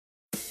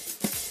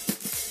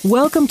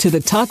Welcome to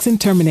the Toxin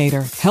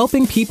Terminator,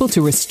 helping people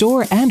to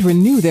restore and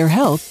renew their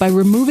health by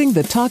removing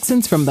the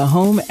toxins from the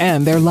home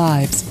and their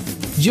lives.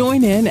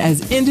 Join in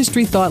as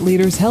industry thought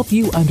leaders help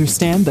you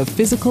understand the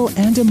physical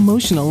and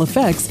emotional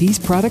effects these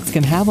products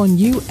can have on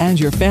you and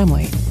your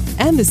family,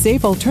 and the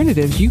safe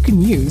alternatives you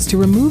can use to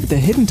remove the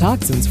hidden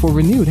toxins for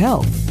renewed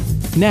health.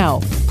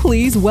 Now,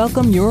 please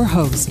welcome your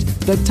host,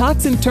 the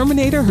Toxin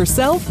Terminator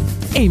herself,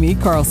 Amy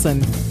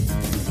Carlson.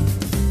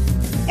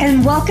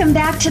 And welcome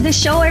back to the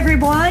show,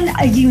 everyone.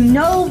 You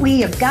know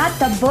we have got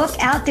the book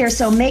out there,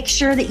 so make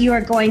sure that you are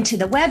going to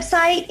the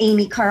website,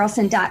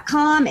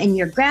 amycarlson.com, and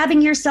you're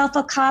grabbing yourself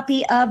a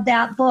copy of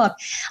that book.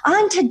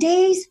 On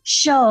today's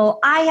show,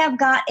 I have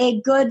got a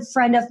good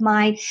friend of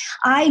mine.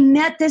 I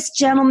met this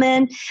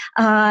gentleman.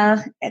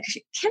 Can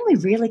we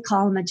really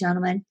call him a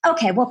gentleman?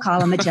 Okay, we'll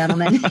call him a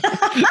gentleman.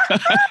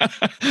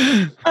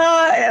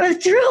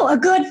 Through a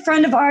good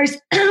friend of ours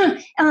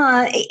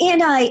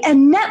in a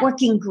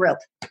networking group.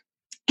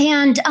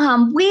 And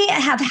we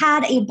have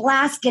had a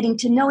blast getting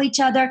to know each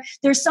other.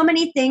 There's so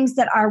many things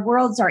that our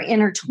worlds are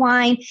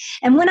intertwined.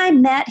 And when I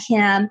met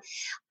him,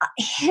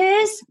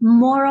 his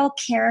moral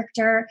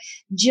character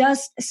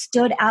just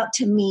stood out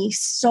to me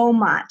so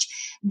much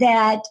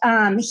that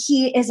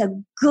he is a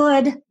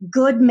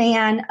good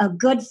man, a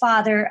good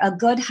father, a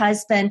good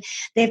husband.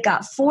 They've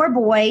got 4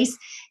 boys.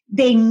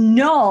 They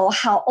know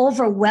how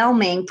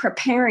overwhelming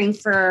preparing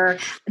for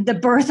the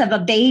birth of a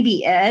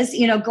baby is,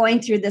 going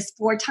through this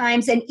 4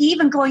 times, and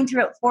even going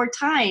through it 4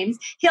 times,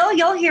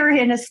 you'll hear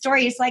in a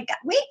story, it's like,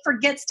 we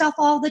forget stuff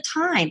all the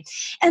time.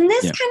 And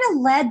this kind of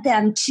led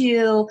them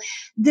to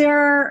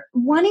their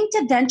wanting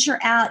to venture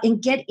out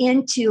and get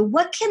into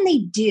what can they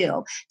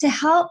do to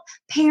help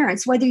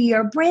parents, whether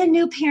you're a brand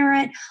new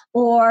parent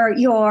or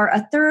you're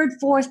a 3rd,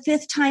 4th,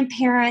 5th time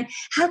parent.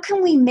 How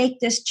can we make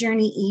this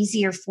journey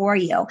easier for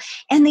you?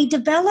 And they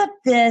developed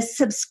this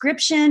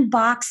subscription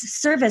box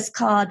service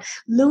called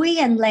Louie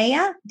and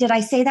Leia. Did I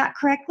say that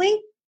correctly?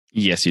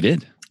 Yes, you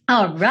did.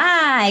 All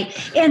right.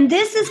 And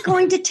this is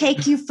going to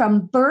take you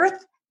from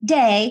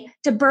birthday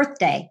to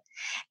birthday.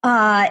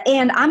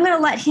 And I'm going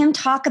to let him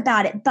talk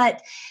about it.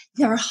 But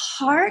their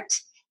heart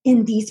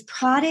in these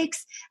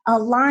products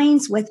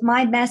aligns with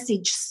my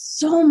message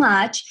so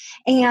much.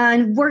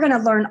 And we're going to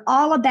learn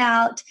all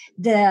about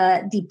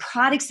the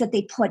products that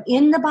they put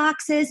in the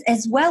boxes,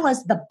 as well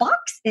as the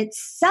box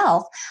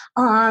itself.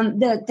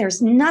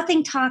 There's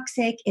nothing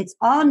toxic. It's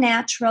all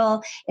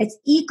natural. It's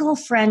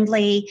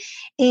eco-friendly.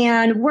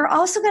 And we're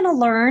also going to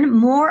learn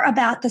more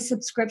about the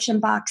subscription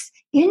box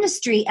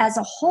industry as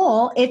a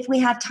whole if we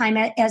have time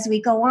as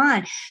we go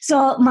on.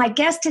 So my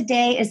guest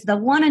today is the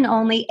one and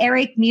only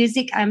Eric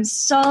Musick. I'm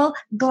so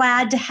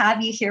glad to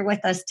have you here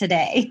with us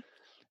today.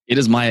 It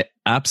is my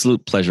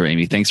absolute pleasure,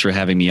 Amy. Thanks for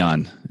having me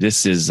on.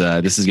 This is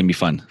going to be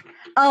fun.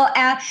 Oh,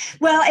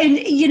 well,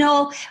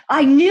 and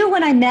I knew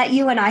when I met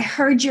you and I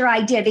heard your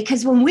idea,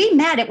 because when we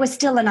met, it was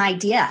still an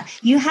idea.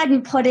 You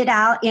hadn't put it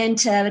out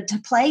into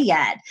play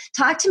yet.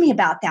 Talk to me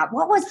about that.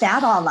 What was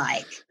that all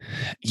like?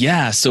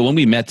 Yeah. So when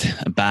we met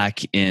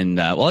back in,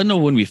 I don't know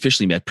when we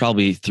officially met,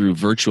 probably through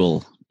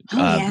virtual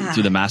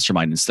through the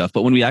mastermind and stuff.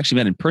 But when we actually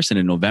met in person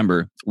in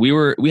November, we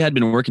had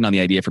been working on the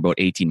idea for about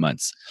 18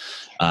 months.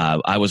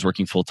 I was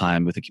working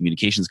full-time with a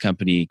communications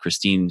company.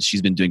 Christine,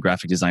 she's been doing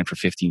graphic design for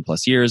 15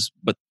 plus years,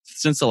 but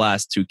since the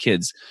last 2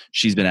 kids,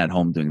 she's been at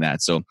home doing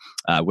that. So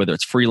whether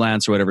it's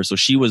freelance or whatever, so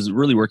she was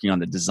really working on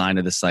the design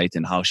of the site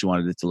and how she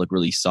wanted it to look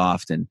really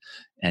soft and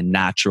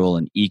natural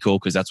and eco,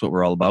 because that's what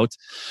we're all about.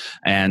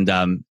 And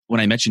when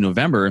I met you in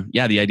November,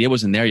 the idea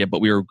wasn't there yet, but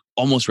we were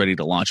almost ready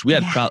to launch. We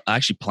had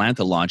actually planned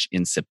to launch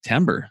in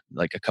September,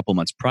 like a couple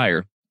months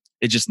prior.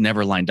 It just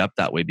never lined up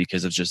that way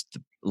because of just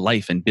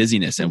life and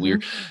busyness. And we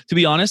were, to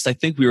be honest, I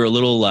think we were a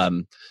little,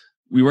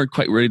 we weren't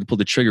quite ready to pull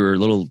the trigger. We were a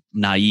little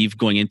naive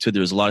going into it.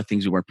 There was a lot of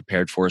things we weren't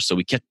prepared for. So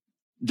we kept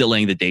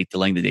delaying the date.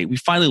 We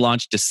finally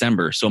launched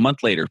December. So a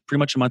month later, pretty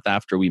much a month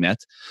after we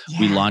met,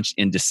 we launched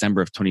in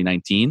December of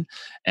 2019.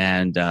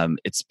 And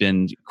it's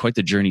been quite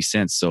the journey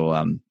since.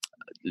 So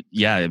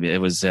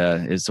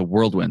it's a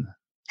whirlwind.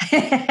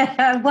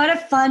 What a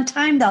fun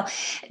time, though.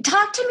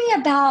 Talk to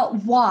me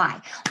about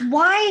why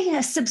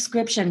a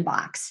subscription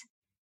box?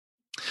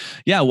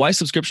 Yeah, why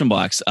subscription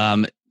box?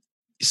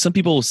 Some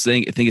people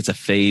think it's a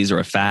phase or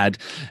a fad.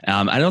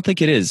 I don't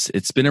think it is.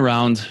 It's been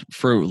around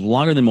for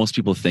longer than most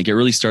people think. It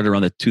really started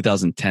around the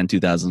 2010,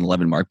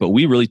 2011 mark, but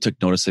we really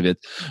took notice of it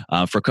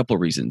for a couple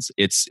of reasons.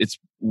 It's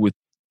with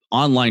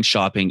online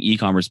shopping,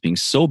 e-commerce being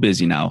so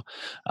busy now,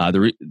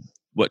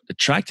 what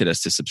attracted us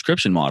to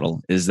subscription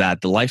model is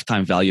that the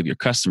lifetime value of your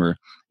customer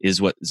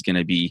is what is going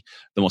to be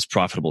the most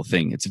profitable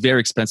thing. It's very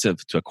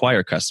expensive to acquire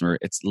a customer.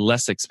 It's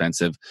less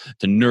expensive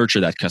to nurture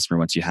that customer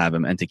once you have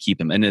him and to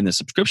keep him. And in the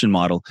subscription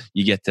model,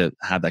 you get to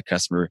have that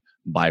customer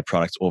buy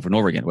products over and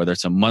over again, whether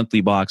it's a monthly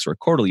box or a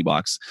quarterly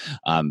box,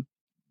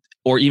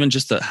 or even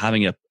just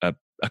having a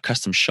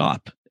custom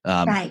shop.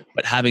 Right.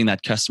 But having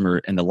that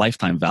customer and the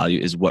lifetime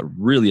value is what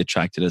really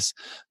attracted us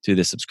to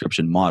the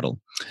subscription model.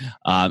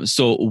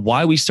 So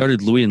why we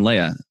started Louie and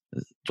Leia,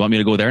 you want me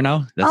to go there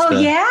now?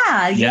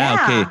 Yeah.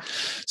 Okay.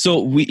 So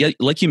we,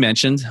 like you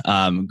mentioned,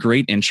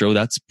 great intro.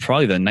 That's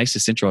probably the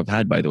nicest intro I've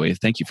had, by the way.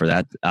 Thank you for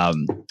that.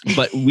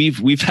 But we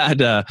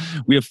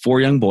have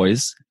 4 young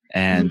boys,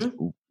 and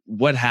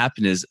what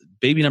happened is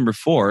baby number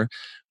 4,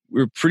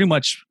 we were pretty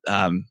much,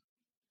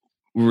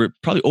 we were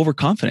probably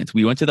overconfident.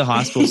 We went to the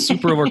hospital,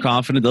 super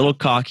overconfident, a little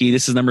cocky.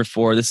 This is number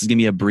 4. This is going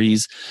to be a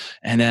breeze.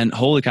 And then,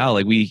 holy cow,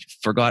 like we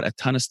forgot a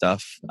ton of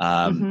stuff.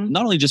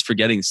 Not only just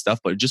forgetting stuff,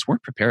 but just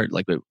weren't prepared.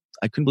 Like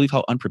I couldn't believe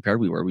how unprepared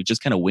we were. We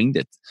just kind of winged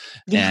it.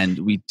 Yeah. And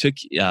we took,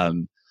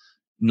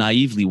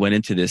 naively went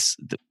into this,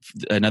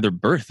 another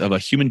birth of a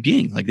human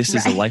being. Like this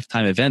is a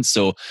lifetime event.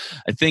 So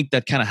I think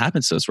that kind of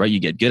happens to us, right? You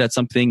get good at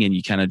something and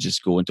you kind of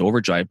just go into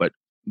overdrive, but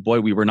boy,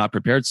 we were not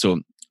prepared. So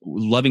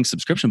loving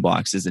subscription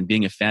boxes and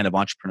being a fan of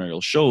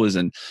entrepreneurial shows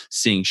and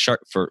seeing Shark,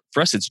 for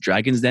us, it's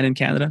Dragon's Den in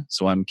Canada.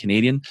 So I'm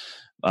Canadian.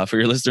 For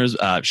your listeners,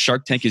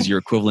 Shark Tank is your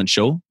equivalent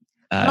show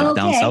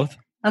down south.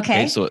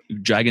 Okay. So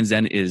Dragon's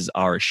Den is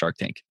our Shark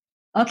Tank.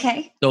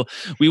 Okay. So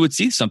we would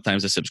see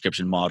sometimes a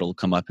subscription model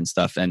come up and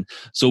stuff. And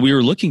so we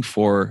were looking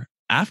for,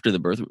 after the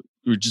birth,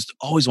 we just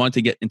always wanted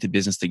to get into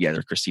business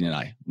together, Christine and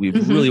I. We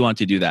really wanted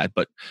to do that,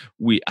 but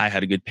I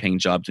had a good paying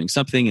job doing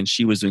something and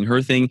she was doing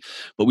her thing,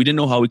 but we didn't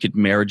know how we could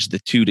marriage the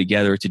two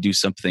together to do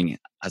something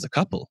as a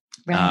couple.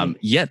 Right.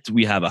 Yet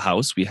we have a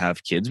house, we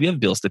have kids, we have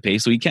bills to pay,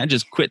 so we can't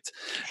just quit.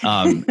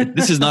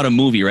 This is not a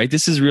movie, right?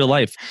 This is real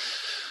life.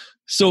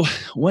 So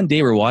one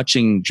day we're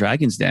watching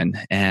Dragon's Den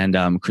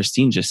and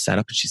Christine just sat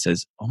up and she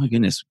says, "Oh my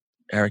goodness,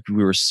 Eric,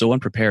 we were so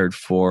unprepared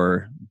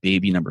for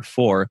baby number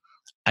 4.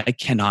 I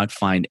cannot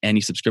find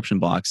any subscription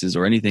boxes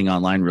or anything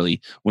online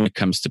really when it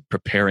comes to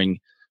preparing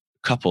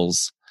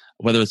couples,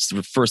 whether it's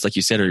the first, like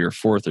you said, or your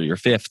 4th or your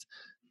 5th,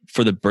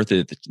 for the birth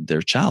of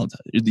their child."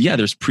 Yeah,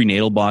 there's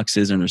prenatal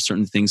boxes and there's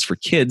certain things for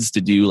kids to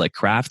do like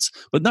crafts,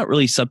 but not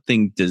really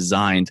something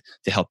designed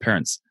to help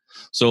parents.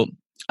 So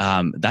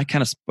that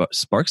kind of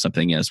sparked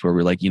something in us where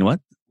we're like, you know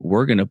what?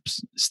 We're going to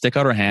stick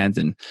out our hands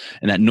in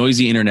that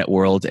noisy internet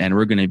world and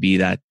we're going to be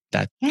that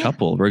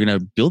couple. We're going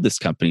to build this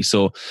company.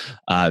 So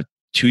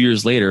 2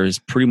 years later is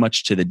pretty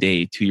much to the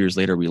day. 2 years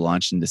later, we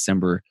launched on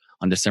December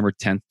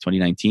 10th,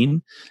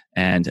 2019.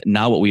 And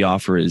now what we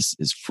offer is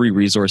free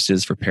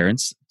resources for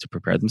parents to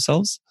prepare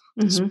themselves.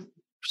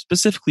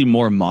 Specifically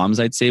more moms,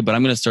 I'd say, but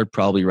I'm going to start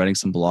probably writing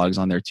some blogs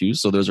on there too.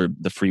 So those are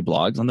the free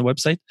blogs on the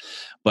website,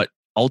 but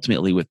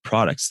ultimately with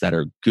products that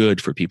are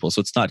good for people. So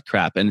it's not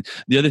crap. And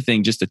the other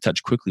thing, just to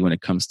touch quickly when it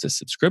comes to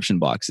subscription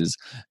boxes,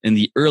 in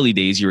the early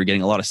days, you were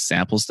getting a lot of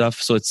sample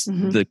stuff. So it's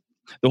the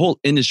whole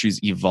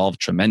industry's evolved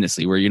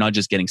tremendously where you're not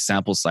just getting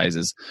sample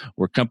sizes,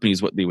 where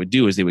companies, what they would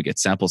do is they would get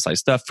sample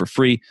size stuff for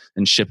free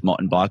and ship them out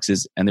in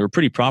boxes. And they were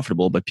pretty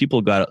profitable, but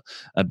people got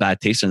a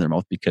bad taste in their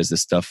mouth because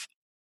this stuff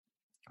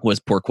was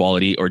poor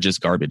quality or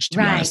just garbage, to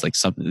be honest, like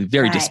something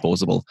very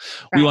disposable.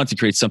 We want to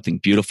create something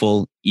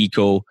beautiful,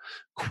 eco,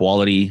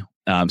 quality,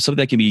 something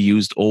that can be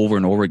used over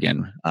and over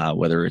again,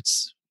 whether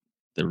it's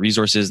the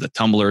resources, the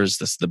tumblers,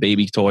 the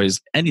baby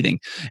toys, anything,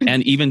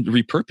 and even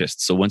repurposed.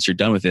 So once you're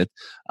done with it,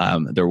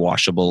 they're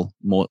washable.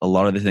 A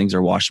lot of the things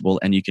are washable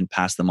and you can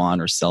pass them on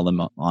or sell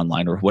them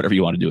online or whatever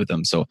you want to do with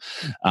them. So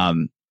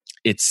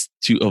it's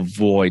to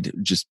avoid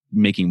just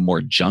making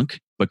more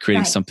junk, but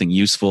creating something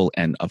useful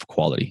and of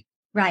quality.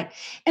 Right.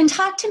 And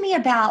talk to me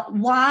about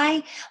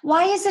why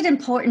is it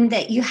important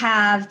that you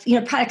have,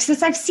 products?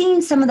 Because I've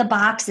seen some of the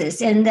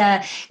boxes and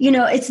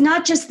it's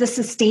not just the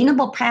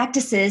sustainable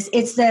practices,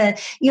 it's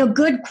the,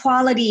 good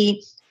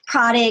quality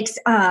products.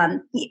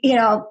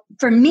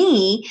 For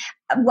me,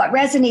 what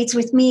resonates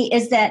with me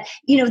is that,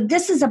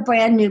 this is a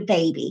brand new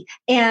baby.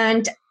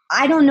 And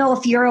I don't know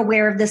if you're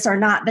aware of this or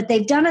not, but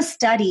they've done a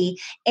study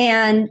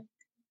and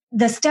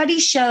the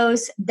study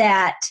shows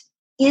that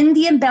in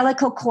the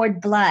umbilical cord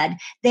blood,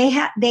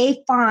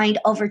 they find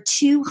over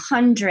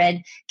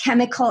 200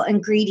 chemical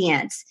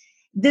ingredients.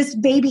 This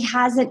baby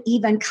hasn't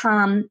even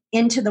come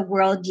into the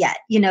world yet.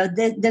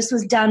 This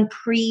was done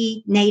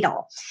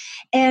prenatal.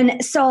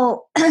 And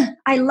so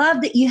I love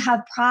that you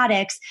have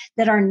products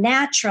that are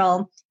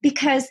natural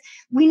because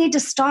we need to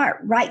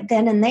start right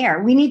then and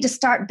there. We need to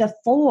start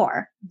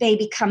before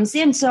baby comes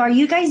in. So are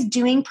you guys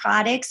doing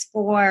products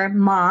for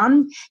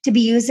mom to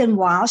be using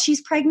while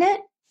she's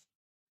pregnant?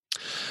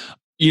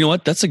 You know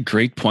what? That's a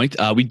great point.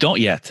 We don't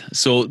yet.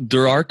 So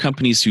there are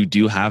companies who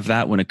do have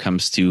that when it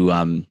comes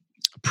to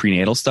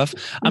prenatal stuff.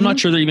 I'm not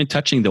sure they're even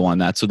touching on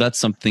that. So that's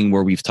something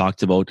where we've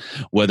talked about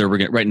whether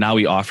we're right now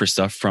we offer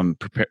stuff from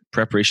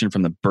preparation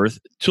from the birth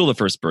till the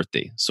first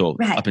birthday. So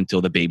up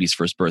until the baby's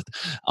first birth.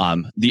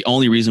 The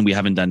only reason we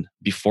haven't done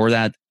before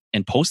that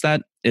and post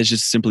that is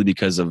just simply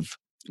because of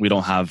we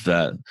don't have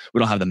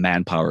the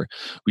manpower.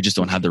 We just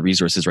don't have the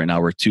resources right now.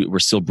 We're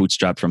still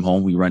bootstrapped from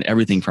home. We run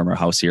everything from our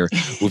house here.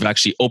 We've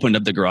actually opened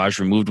up the garage,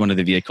 removed one of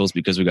the vehicles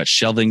because we've got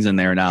shelvings in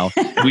there now.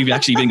 We've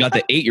actually even got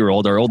the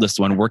 8-year-old, our oldest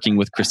one, working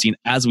with Christine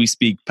as we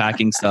speak,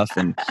 packing stuff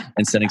and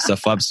setting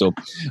stuff up. So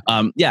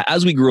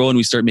as we grow and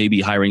we start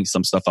maybe hiring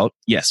some stuff out,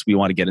 yes, we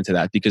want to get into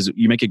that because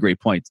you make a great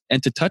point.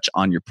 And to touch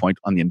on your point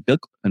on the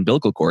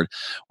umbilical cord,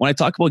 when I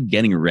talk about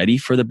getting ready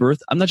for the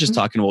birth, I'm not just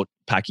talking about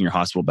packing your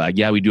hospital bag.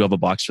 Yeah, we do have a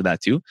box for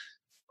that too.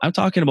 I'm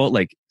talking about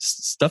like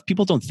stuff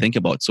people don't think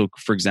about. So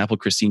for example,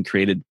 Christine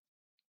created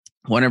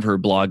one of her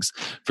blogs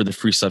for the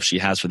free stuff she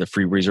has for the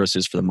free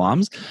resources for the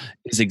moms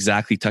is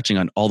exactly touching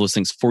on all those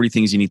things, 40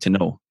 things you need to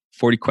know,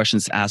 40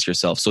 questions to ask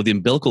yourself. So the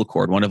umbilical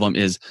cord, one of them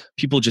is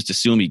people just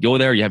assume you go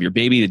there, you have your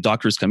baby, the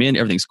doctors come in,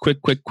 everything's quick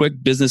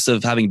business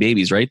of having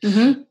babies, right?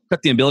 Mm-hmm.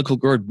 Cut the umbilical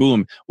cord,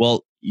 boom.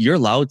 Well, you're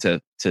allowed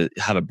to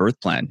have a birth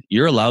plan.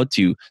 You're allowed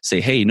to say,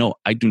 hey, no,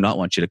 I do not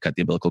want you to cut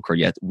the umbilical cord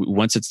yet.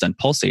 Once it's done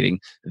pulsating,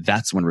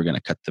 that's when we're going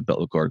to cut the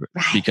umbilical cord.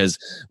 Right. Because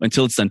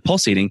until it's done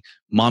pulsating,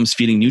 mom's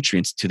feeding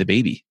nutrients to the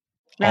baby.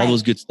 Right. All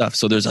those good stuff.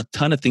 So there's a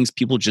ton of things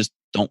people just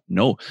don't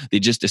know. They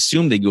just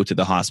assume they go to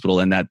the hospital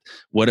and that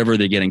whatever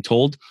they're getting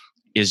told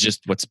is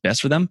just what's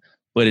best for them.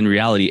 But in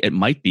reality, it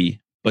might be.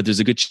 But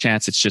there's a good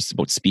chance it's just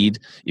about speed,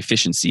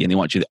 efficiency, and they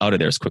want you out of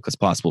there as quick as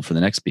possible for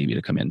the next baby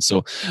to come in.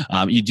 So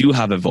you do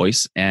have a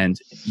voice and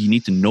you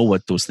need to know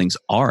what those things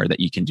are that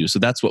you can do. So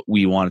that's what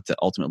we wanted to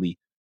ultimately,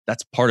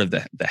 that's part of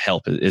the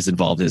help is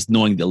involved, is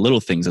knowing the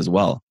little things as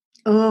well.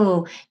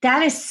 Oh,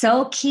 that is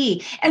so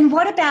key. And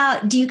what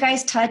about, do you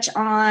guys touch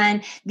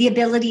on the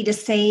ability to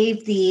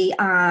save the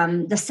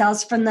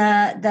cells from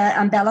the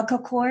umbilical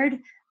cord?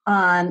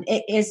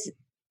 Is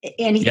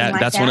anything like that?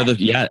 That's one of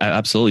the,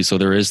 absolutely. So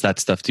there is that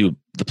stuff too.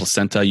 The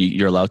placenta,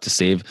 you're allowed to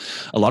save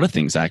a lot of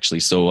things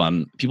actually.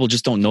 So people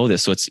just don't know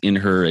this. So it's in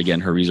her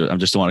resource. I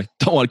just don't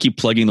want to keep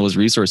plugging those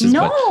resources.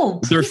 No,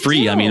 but they're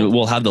free. I mean,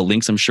 we'll have the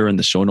links, I'm sure, in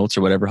the show notes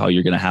or whatever, how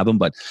you're going to have them.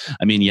 But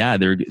I mean,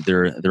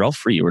 they're all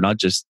free. We're not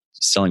just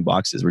selling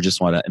boxes. We just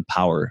want to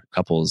empower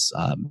couples,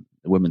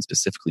 women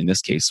specifically in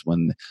this case,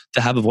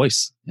 to have a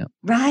voice. Yeah.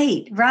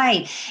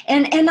 Right.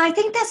 And I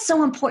think that's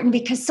so important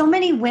because so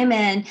many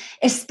women,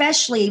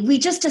 especially, we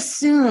just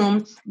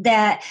assume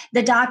that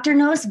the doctor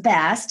knows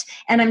best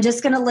and I'm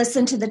just going to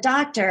listen to the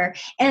doctor.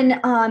 And,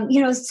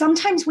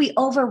 sometimes we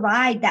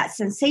override that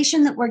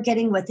sensation that we're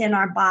getting within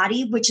our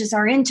body, which is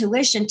our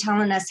intuition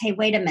telling us, hey,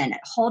 wait a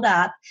minute, hold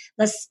up.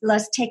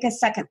 Let's take a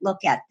second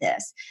look at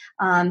this.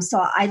 So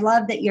I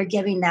love that you're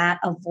giving that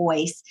a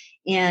voice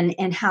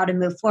and how to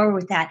move forward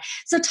with that.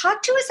 So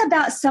talk to us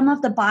about some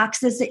of the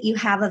boxes that you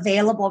have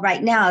available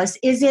right now.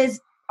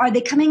 Are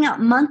they coming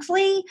out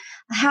monthly?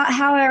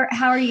 How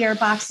are your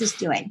boxes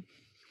doing?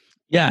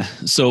 Yeah.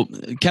 So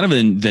kind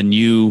of the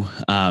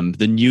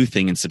new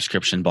thing in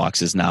subscription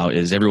boxes now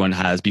is everyone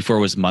has, before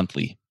it was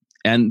monthly.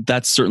 And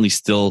that's certainly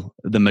still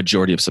the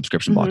majority of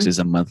subscription boxes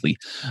are monthly.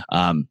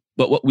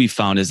 But what we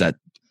found is that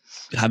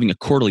having a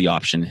quarterly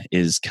option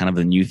is kind of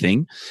a new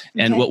thing.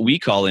 And what we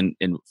call, and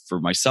for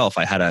myself,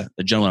 I had a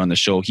gentleman on the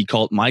show, he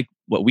called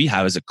what we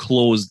have is a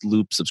closed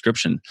loop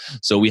subscription.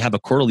 So we have a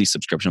quarterly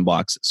subscription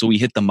box. So we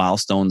hit the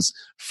milestones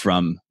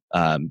from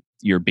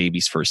your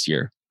baby's first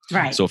year.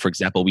 Right. So for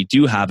example, we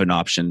do have an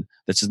option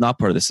that's not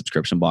part of the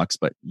subscription box,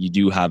 but you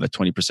do have a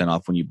 20%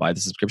 off when you buy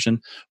the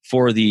subscription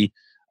for the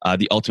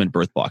ultimate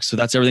birth box. So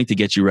that's everything to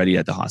get you ready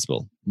at the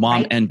hospital.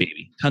 Mom and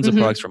baby. Tons of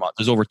products for mom.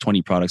 There's over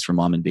 20 products for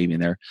mom and baby in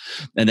there.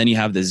 And then you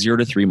have the 0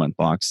 to 3 month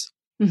box,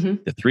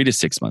 the 3 to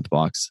 6 month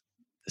box,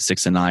 the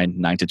 6 to 9,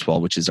 9 to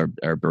 12, which is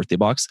our birthday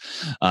box.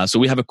 So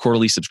we have a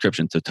quarterly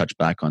subscription, to touch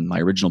back on my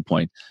original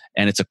point.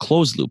 And it's a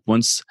closed loop.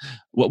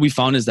 What we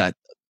found is that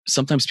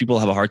sometimes people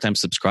have a hard time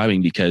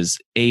subscribing because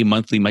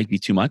monthly might be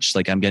too much.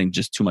 Like I'm getting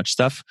just too much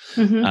stuff.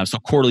 So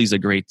quarterly is a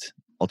great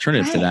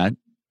alternative to that.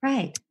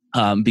 Right.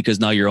 Because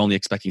now you're only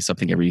expecting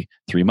something every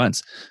 3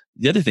 months.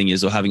 The other thing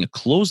is, having a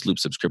closed loop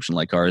subscription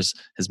like ours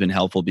has been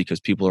helpful because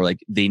people are like,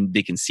 they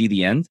can see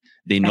the end.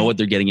 They know what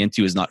they're getting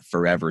into is not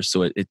forever.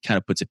 So it kind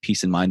of puts a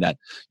peace in mind that,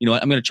 I'm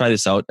going to try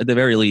this out. At the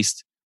very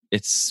least,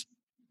 it's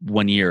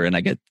 1 year and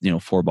I get,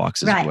 4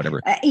 boxes or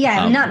whatever.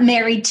 I'm not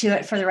married to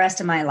it for the rest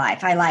of my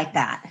life. I like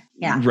that.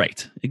 Yeah.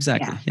 Right.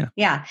 Exactly.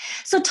 Yeah.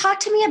 So talk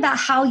to me about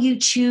how you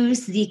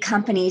choose the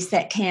companies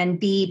that can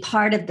be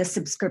part of the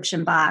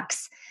subscription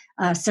box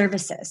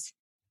services.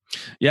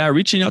 Yeah,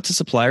 reaching out to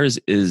suppliers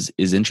is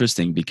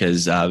interesting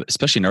because,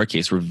 especially in our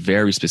case, we're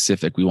very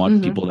specific. We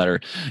want people that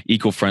are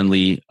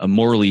eco-friendly,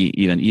 morally,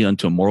 even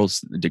to a moral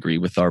degree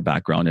with our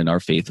background and our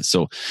faith.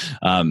 So,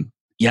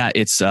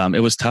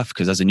 it was tough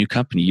because as a new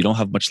company, you don't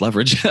have much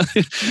leverage.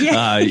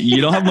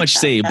 You don't have much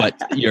say, but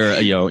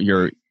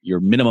your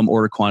minimum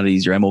order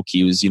quantities, your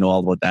MOQs, all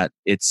about that.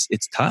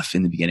 It's tough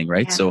in the beginning,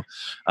 right? Yeah. So,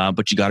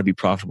 but you got to be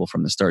profitable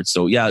from the start.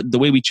 So the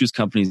way we choose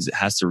companies, it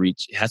has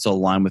to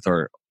align with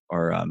our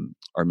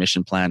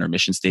mission plan, our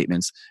mission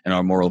statements, and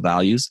our moral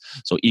values.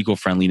 So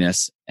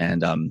eco-friendliness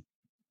and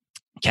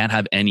can't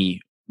have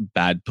any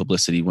bad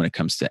publicity when it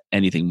comes to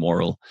anything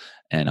moral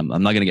And I'm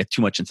not going to get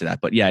too much into that,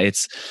 but yeah,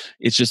 it's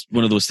just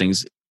one of those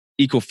things.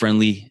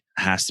 Eco-friendly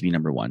has to be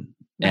number one.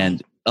 Right.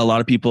 And a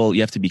lot of people,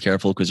 you have to be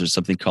careful because there's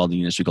something called in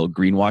the industry called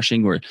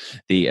greenwashing, where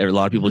a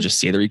lot of people just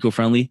say they're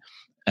eco-friendly,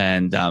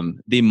 and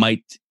it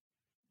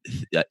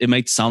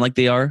might sound like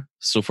they are.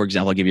 So for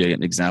example, I'll give you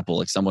an example.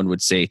 Like someone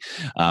would say,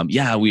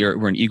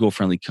 we're an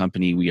eco-friendly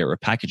company. We are a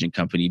packaging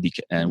company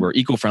and we're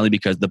eco-friendly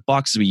because the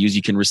boxes we use,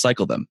 you can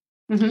recycle them.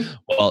 Mm-hmm.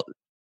 Well,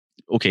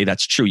 okay,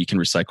 that's true. You can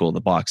recycle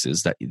the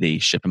boxes that they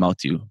ship them out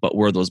to, but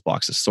where are those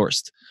boxes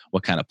sourced?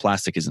 What kind of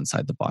plastic is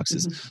inside the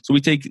boxes? Mm-hmm. So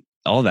we take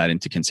all that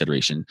into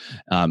consideration,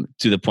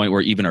 to the point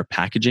where even our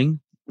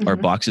packaging, our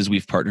boxes,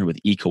 we've partnered with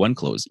Eco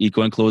Enclose.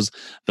 Eco Enclose,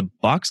 the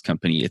box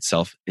company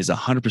itself, is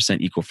 100%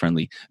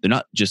 eco-friendly. They're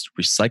not just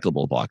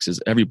recyclable boxes.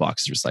 Every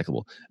box is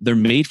recyclable. They're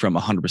made from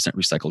 100%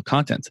 recycled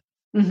content.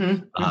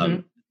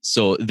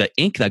 So the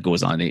ink that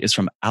goes on it is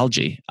from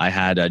algae. I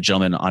had a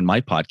gentleman on my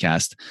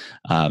podcast,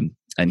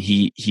 and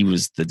he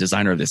was the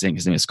designer of this ink.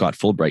 His name is Scott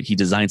Fulbright. He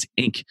designs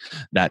ink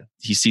that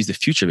he sees the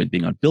future of it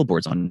being on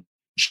billboards, on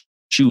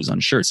shoes, on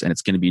shirts, and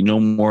it's going to be no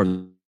more.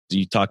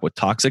 You talk about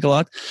toxic a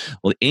lot.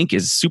 Well, the ink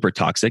is super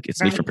toxic.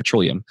 It's made from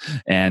petroleum,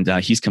 and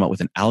he's come up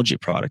with an algae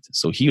product.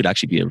 So he would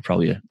actually be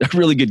probably a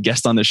really good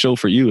guest on the show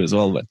for you as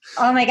well. But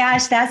oh my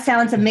gosh, that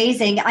sounds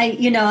amazing.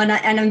 And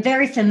I'm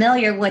very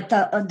familiar with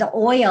the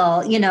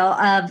oil,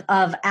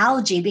 of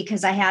algae,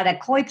 because I had a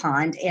koi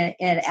pond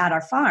at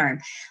our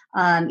farm.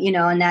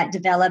 And that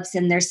develops,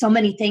 and there's so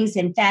many things.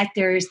 In fact,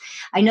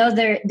 I know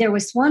there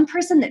was one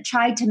person that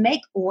tried to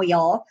make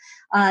oil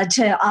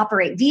to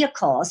operate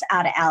vehicles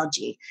out of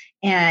algae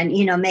and,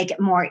 make it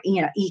more,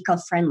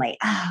 eco-friendly.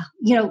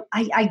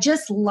 I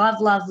just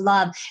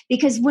love,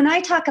 because when I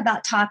talk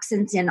about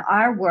toxins in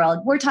our world,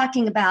 we're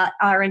talking about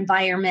our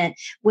environment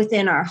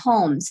within our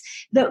homes,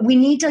 but we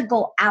need to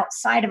go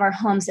outside of our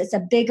homes. It's a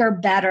bigger,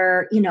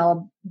 better,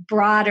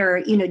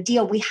 broader,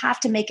 deal. We have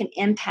to make an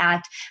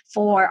impact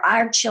for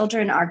our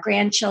children, our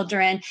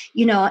grandchildren,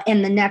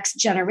 and the next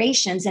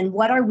generations. And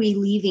what are we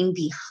leaving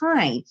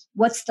behind?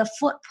 What's the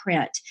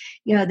footprint,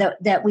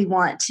 that we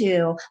want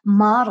to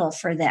model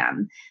for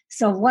them?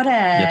 So what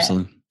a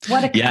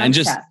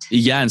concept.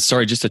 And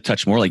sorry, just to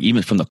touch more, like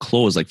even from the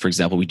clothes, like for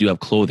example, we do have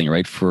clothing,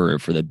 right, for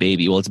the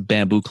baby. Well, it's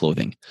bamboo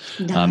clothing.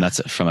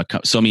 That's from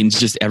so I mean, it's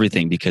just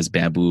everything, because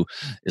bamboo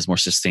is more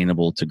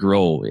sustainable to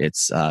grow.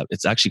 It's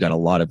actually got a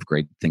lot of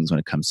great things when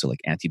it comes to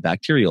like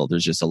antibacterial.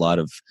 There's just a lot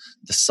of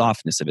the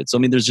softness of it. So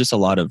I mean, there's just a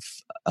lot of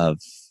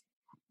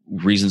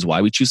reasons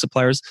why we choose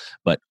suppliers,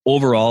 but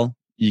overall,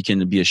 you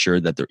can be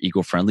assured that they're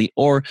eco-friendly.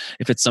 Or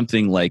if it's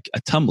something like a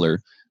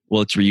tumbler,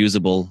 well, it's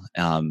reusable.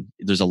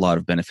 There's a lot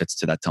of benefits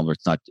to that tumbler.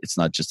 It's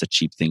not just a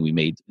cheap thing we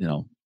made,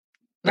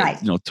 right?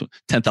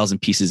 10,000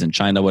 pieces in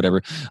China,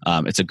 whatever.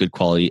 It's a good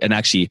quality. And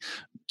actually,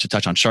 to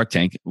touch on Shark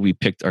Tank, we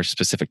picked our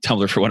specific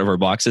tumbler for one of our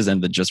boxes,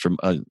 and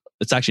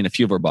it's actually in a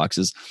few of our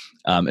boxes.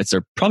 It's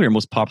probably our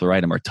most popular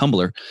item, our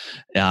tumbler.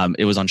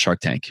 It was on Shark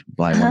Tank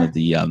by one of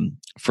the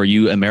for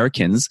you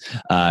Americans.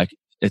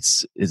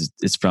 It's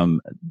from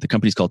the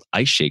company's called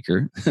Ice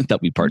Shaker that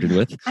we partnered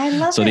with. I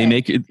love it. So they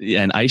make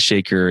an Ice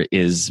Shaker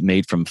is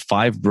made from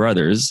 5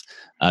 brothers,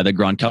 the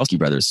Gronkowski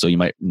brothers. So you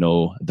might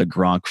know the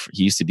Gronk.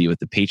 He used to be with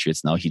the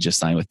Patriots. Now he just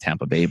signed with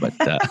Tampa Bay. But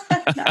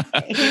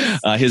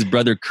his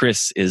brother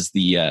Chris is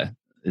the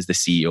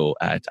CEO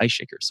at Ice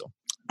Shaker. So.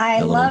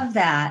 I love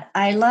that.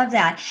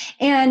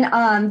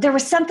 And there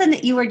was something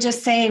that you were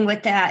just saying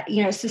with that,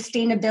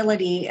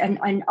 sustainability and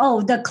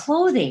the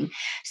clothing.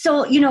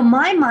 So,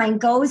 my mind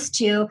goes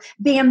to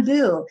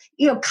bamboo,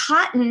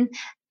 cotton,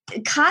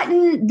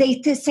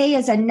 they say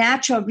is a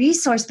natural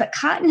resource, but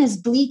cotton is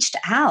bleached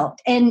out.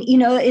 And,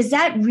 is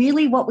that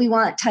really what we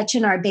want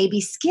touching our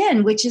baby's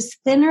skin, which is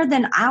thinner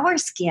than our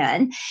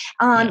skin,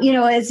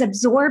 is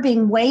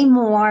absorbing way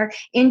more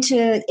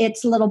into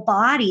its little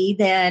body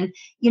than,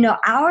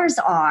 ours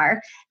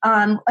are.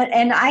 And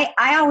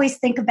I always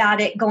think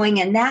about it going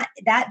in that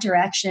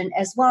direction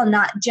as well,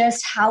 not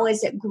just how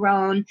is it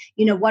grown,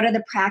 what are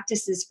the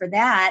practices for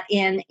that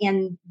in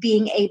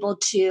being able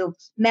to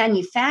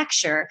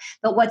manufacture,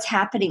 but what's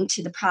happening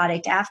to the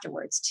product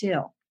afterwards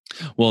too.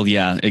 Well,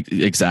 yeah,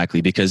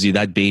 exactly. Because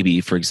that baby,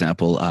 for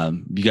example,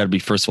 you got to be,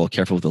 first of all,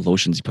 careful with the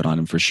lotions you put on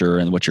him for sure,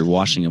 and what you're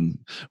washing him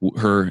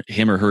or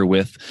her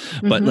with.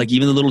 But like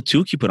even the little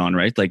toque you put on,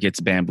 right? Like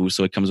it's bamboo,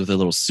 so it comes with a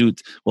little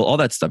suit. Well, all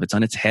that stuff, it's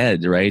on its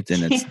head, right?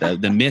 And it's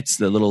the mitts,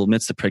 the little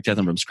mitts to protect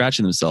them from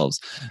scratching themselves.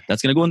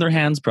 That's going to go in their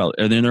hands, probably,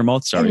 or in their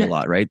mouths, a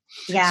lot, right?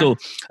 Yeah. So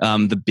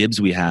the bibs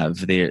we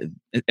have,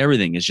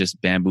 everything is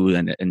just bamboo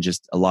and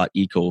just a lot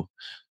eco.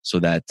 So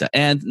that,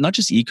 and not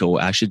just eco,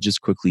 I should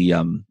just quickly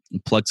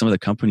plug some of the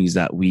companies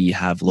that we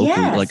have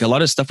locally. Yes. Like a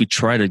lot of stuff we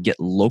try to get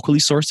locally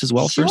sourced as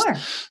well first.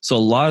 So a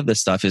lot of the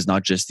stuff is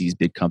not just these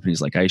big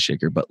companies like Ice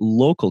Shaker, but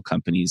local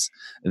companies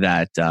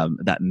that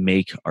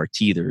make our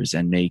teethers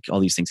and make all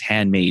these things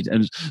handmade.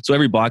 And so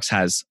every box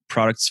has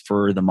products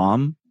for the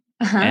mom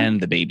and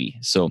the baby.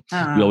 So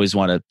we always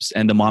want to,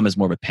 and the mom is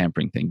more of a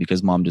pampering thing,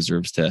 because mom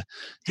deserves to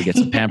get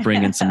some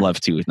pampering and some love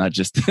too. Not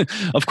just,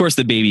 of course,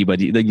 the baby, but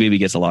the baby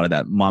gets a lot of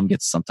that. Mom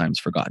gets sometimes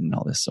forgotten,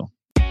 all this. So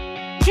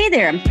Hey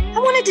there, I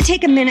wanted to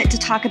take a minute to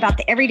talk about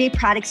the everyday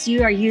products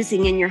you are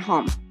using in your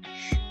home.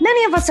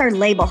 Many of us are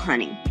label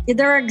hunting.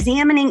 They're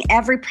examining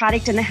every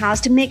product in the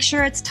house to make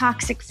sure it's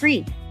toxic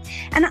free.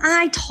 And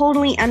I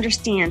totally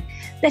understand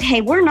that, hey,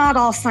 we're not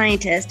all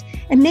scientists,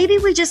 and maybe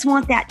we just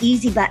want that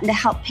easy button to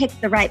help pick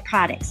the right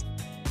products.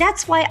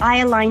 That's why I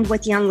aligned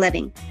with Young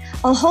Living,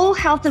 a whole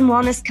health and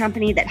wellness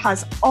company that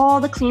has all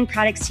the clean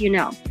products you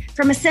know,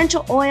 from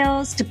essential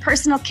oils to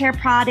personal care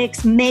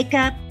products,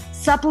 makeup,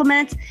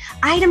 supplements,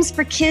 items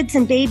for kids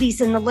and babies,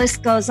 and the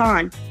list goes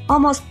on.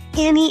 Almost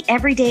any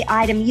everyday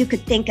item you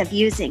could think of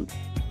using.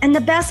 And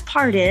the best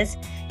part is,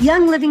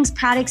 Young Living's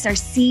products are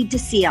seed to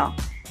seal.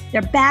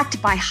 They're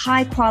backed by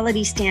high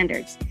quality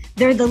standards.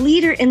 They're the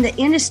leader in the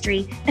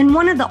industry and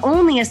one of the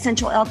only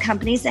essential oil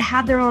companies that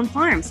have their own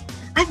farms.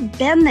 I've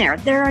been there.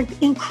 They're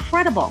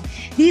incredible.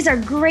 These are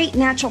great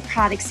natural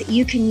products that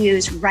you can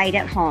use right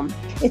at home.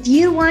 If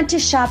you want to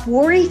shop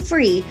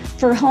worry-free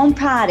for home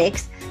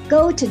products,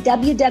 go to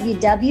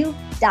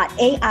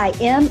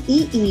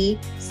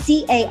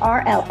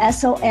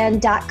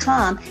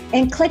www.aimee.carlson.com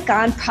and click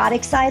on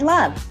Products I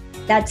Love.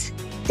 That's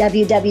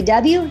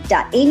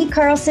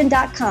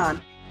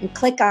www.amycarlson.com and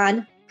click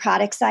on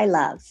Products I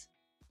Love.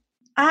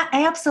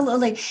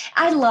 Absolutely.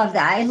 I love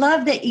that. I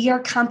love that your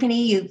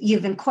company,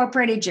 you've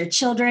incorporated your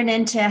children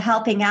into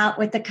helping out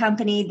with the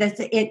company.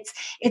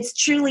 It's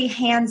truly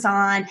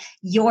hands-on,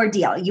 your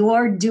deal.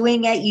 You're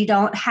doing it. You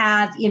don't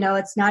have,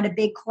 it's not a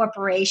big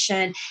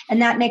corporation.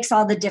 And that makes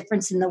all the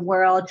difference in the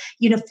world,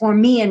 for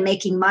me in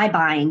making my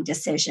buying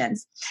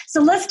decisions.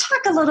 So let's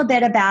talk a little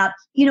bit about,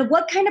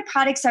 what kind of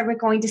products are we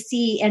going to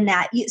see in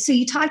that? So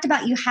you talked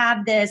about you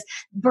have this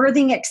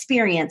birthing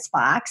experience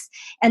box,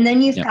 and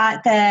then you've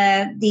got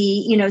the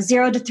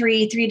 0 to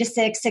 3, 3 to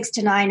 6, 6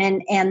 to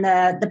 9, and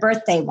the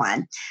birthday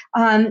one.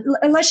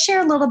 Let's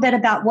share a little bit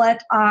about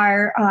what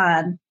our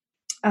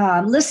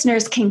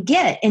listeners can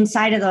get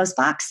inside of those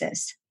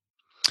boxes.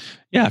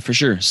 Yeah, for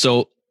sure.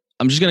 So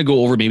I'm just going to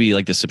go over maybe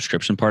like the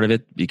subscription part of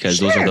it, because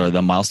those are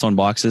the milestone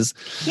boxes.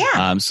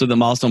 Yeah. So the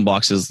milestone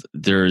boxes,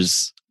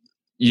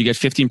 you get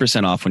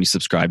 15% off when you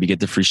subscribe. You get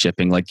the free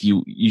shipping, like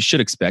you should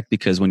expect,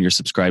 because when you're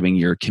subscribing,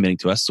 you're committing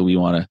to us. So we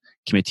want to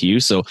commit to you.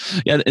 So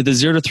yeah, the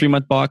 0 to 3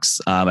 month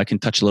box, I can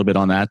touch a little bit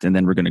on that, and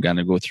then we're going to kind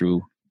of go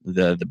through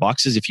the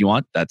boxes if you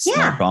want. That's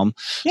not a problem.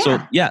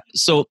 Yeah.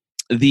 So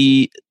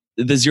the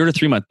 0 to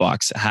 3 month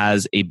box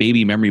has a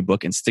baby memory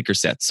book and sticker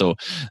set. So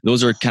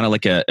those are kind of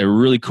like a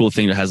really cool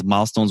thing that has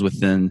milestones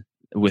within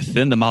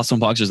the milestone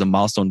box. There's a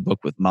milestone book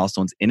with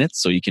milestones in it,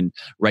 so you can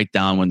write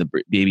down when the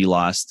baby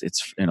lost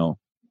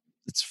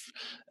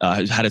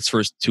had its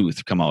first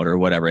tooth come out or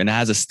whatever. And it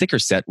has a sticker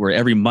set where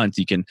every month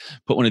you can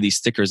put one of these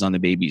stickers on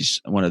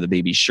one of the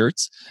baby's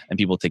shirts, and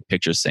people take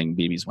pictures saying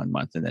baby's 1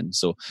 month. And then,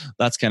 so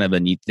that's kind of a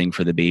neat thing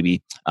for the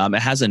baby. It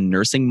has a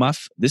nursing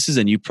muff. This is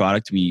a new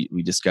product we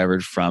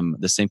discovered from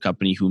the same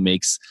company who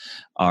makes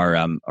our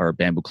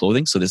bamboo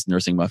clothing. So this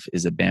nursing muff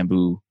is a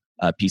bamboo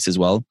piece as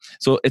well.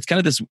 So it's kind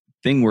of this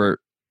thing where,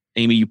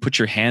 Amy, you put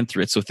your hand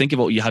through it. So think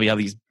about you have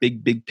these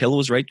big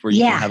pillows, right? Where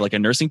you can have like a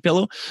nursing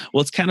pillow.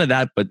 Well, it's kind of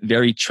that, but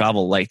very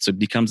travel light. So it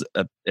becomes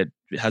it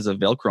has a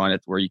Velcro on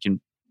it where you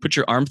can put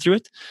your arm through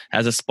it. It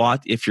has a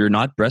spot if you're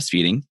not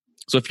breastfeeding.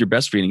 So if you're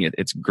breastfeeding it,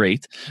 it's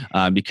great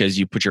because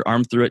you put your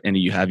arm through it and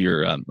you have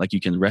your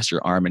you can rest your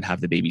arm and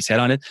have the baby's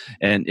head on it.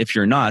 And if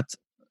you're not,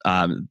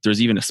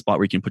 there's even a spot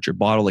where you can put your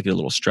bottle, like a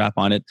little strap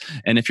on it.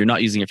 And if you're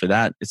not using it for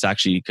that, it's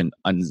actually you can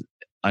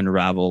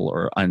unravel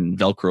or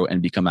unvelcro and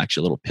become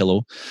actually a little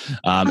pillow.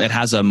 It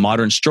has a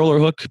modern stroller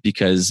hook,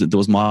 because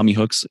those mommy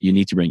hooks you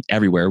need to bring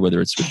everywhere, whether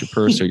it's with your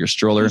purse or your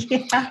stroller.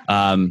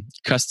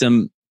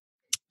 Custom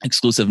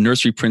exclusive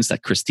nursery prints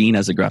that Christine,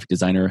 as a graphic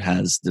designer,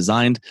 has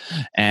designed.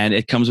 And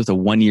it comes with a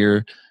one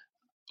year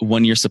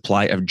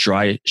supply of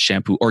dry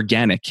shampoo,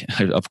 organic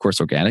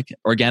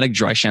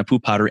dry shampoo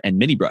powder and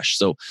mini brush.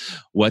 So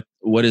what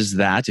is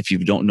that? If you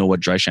don't know what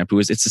dry shampoo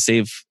is, it's to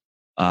save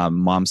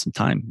mom some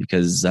time,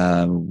 because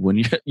when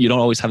you don't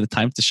always have the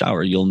time to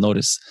shower, you'll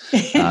notice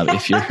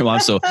if you're a mom.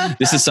 So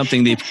this is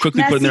something they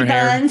quickly put in their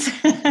hair.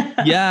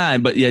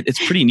 But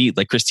it's pretty neat.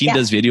 Like Christine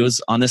does videos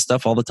on this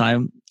stuff all the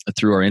time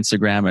through our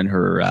Instagram and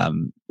her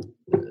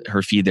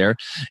feed there,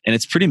 and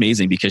it's pretty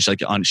amazing because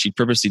she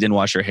purposely didn't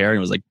wash her hair and it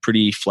was like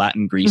pretty flat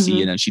and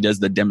greasy, and then she does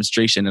the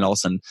demonstration and all of a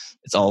sudden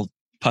it's all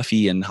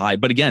puffy and high.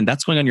 But again,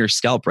 that's going on your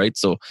scalp, right?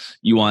 So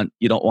you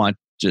don't want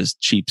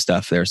just cheap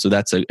stuff there. So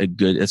that's a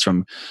good, it's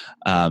from,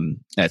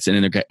 it's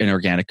an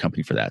organic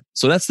company for that.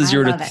 So that's the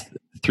 0 to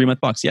 3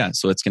 month box. Yeah.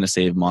 So it's going to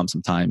save mom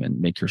some time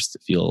and make her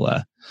feel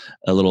a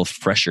little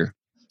fresher.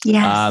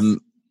 Yes.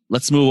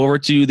 Let's move over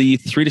to the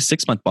 3 to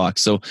 6 month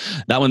box. So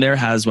that one there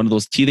has one of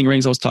those teething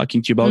rings I was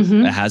talking to you about.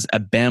 It has a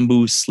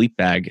bamboo sleep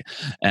bag,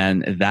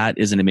 and that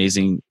is an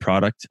amazing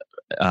product.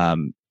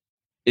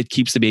 It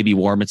keeps the baby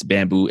warm. It's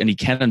bamboo, and you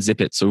can't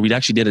unzip it. So we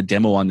actually did a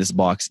demo on this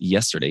box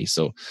yesterday.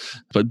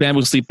 But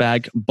bamboo sleep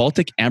bag,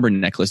 Baltic amber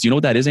necklace. Do you know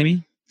what that is,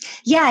 Amy?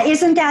 Yeah,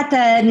 isn't that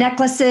the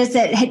necklaces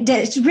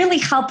that really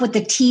help with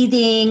the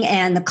teething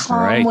and the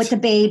calm with the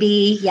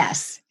baby?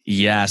 Yes.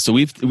 Yeah, so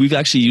we've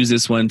actually used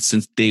this one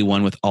since day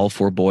one with all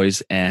 4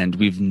 boys, and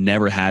we've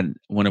never had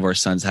one of our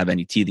sons have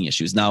any teething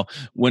issues. Now,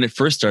 when it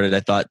first started, I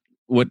thought,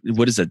 what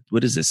is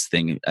this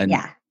thing? And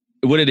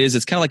what it is,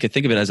 it's kind of like, I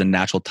think of it as a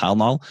natural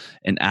Tylenol,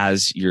 and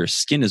as your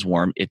skin is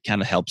warm, it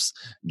kind of helps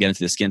get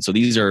into the skin. So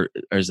these are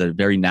a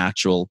very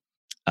natural,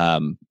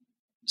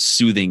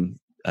 soothing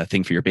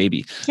thing for your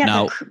baby. Yeah,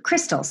 now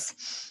crystals.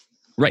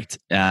 Right,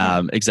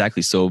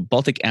 exactly. So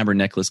Baltic Amber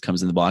Necklace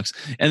comes in the box,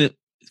 and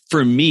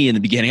for me in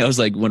the beginning, I was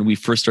like, when we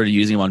first started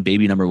using them on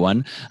baby number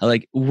 1, I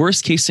like,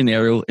 worst case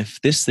scenario,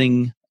 if this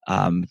thing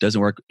doesn't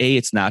work, A,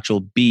 it's natural,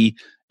 B,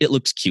 it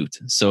looks cute.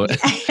 So it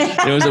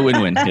was a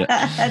win-win.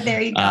 Yeah.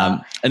 There you go.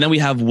 And then we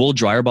have wool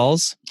dryer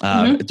balls.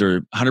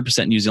 They're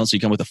 100% New Zealand. So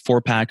you come with a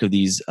 4-pack of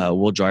these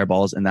wool dryer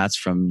balls, and that's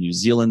from New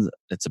Zealand.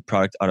 It's a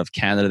product out of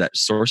Canada that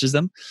sources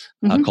them,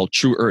 called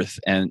True Earth.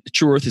 And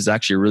True Earth has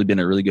actually been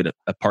a really good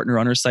partner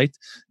on our site.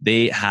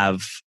 They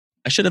have,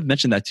 I should have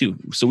mentioned that too.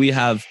 So we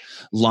have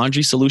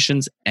laundry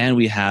solutions, and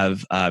we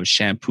have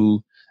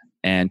shampoo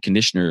and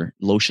conditioner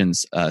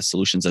lotions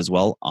solutions as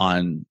well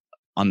on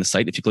the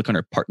site. If you click on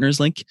our partners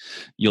link,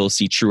 you'll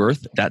see True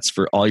Earth. That's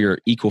for all your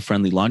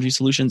eco-friendly laundry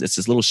solutions. It's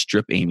this little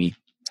strip, Amy,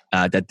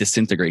 that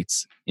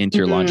disintegrates into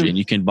your laundry, and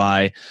you can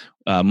buy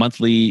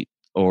monthly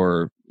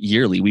or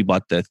yearly. We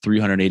bought the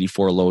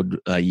 384 load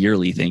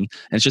yearly thing,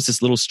 and it's just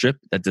this little strip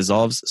that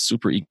dissolves,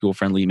 super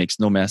eco-friendly, makes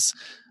no mess.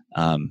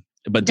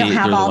 But don't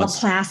have all the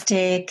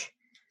plastic.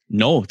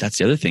 No, that's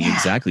the other thing. Yeah.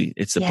 Exactly.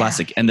 It's the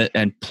plastic, and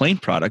Plain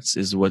Products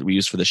is what we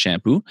use for the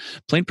shampoo.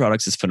 Plain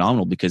Products is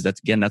phenomenal because that's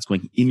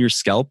going in your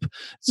scalp.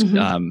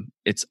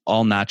 It's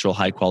all natural,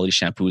 high quality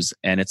shampoos,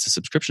 and it's a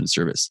subscription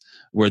service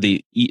where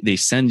they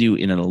send you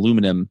in an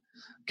aluminum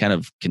kind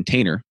of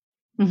container.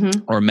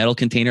 Or a metal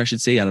container, I should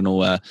say. I don't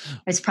know.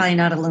 It's probably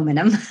not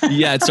aluminum.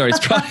 Yeah, sorry.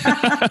 It's probably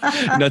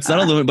no, it's not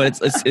aluminum, but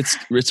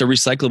it's a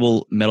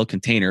recyclable metal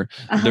container.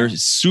 They're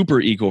super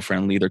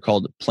eco-friendly. They're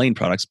called Plain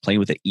Products, Plain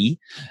with an E.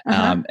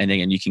 And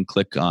again, you can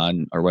click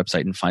on our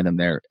website and find them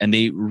there. And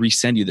they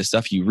resend you the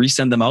stuff. You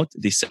resend them out.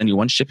 They send you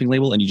one shipping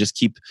label, and you just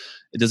keep.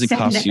 It doesn't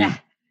cost you.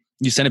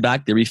 You send it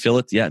back. They refill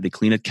it. Yeah, they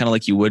clean it kind of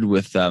like you would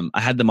with.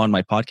 I had them on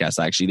my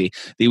podcast. Actually,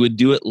 they would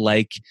do it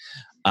like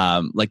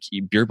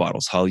beer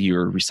bottles, how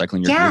you're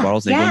recycling your beer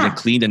bottles. They go and get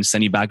cleaned and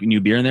send you back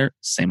new beer in there.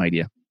 Same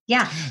idea.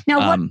 Yeah.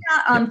 Now,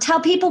 tell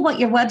people what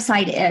your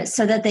website is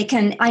so that they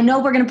can, I know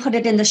we're going to put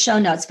it in the show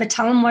notes, but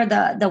tell them where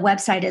the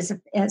website is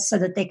so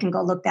that they can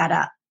go look that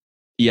up.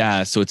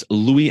 Yeah. So it's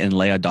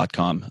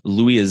louisandleah.com.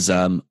 Louis is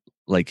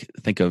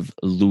think of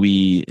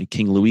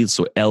King Louis.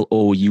 So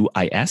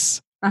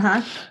LOUIS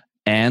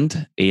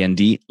and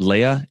AND,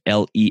 Leah,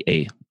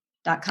 LEA.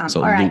 .com.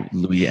 So all right.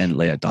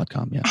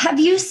 louisandleah.com. Yeah. Have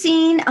you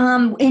seen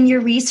in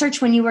your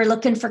research when you were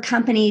looking for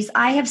companies,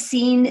 I have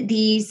seen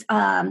these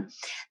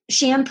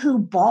shampoo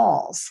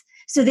balls.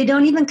 So they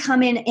don't even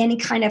come in any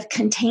kind of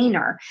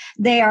container.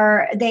 They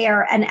are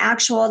an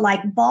actual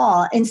like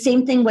ball, and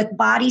same thing with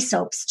body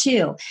soaps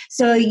too.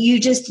 So you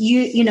just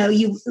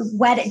you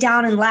wet it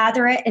down and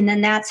lather it, and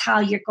then that's how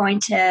you're going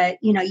to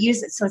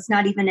use it. So it's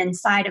not even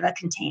inside of a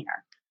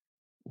container.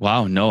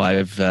 Wow, no,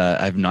 I've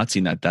not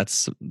seen that.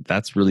 That's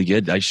really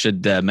good. I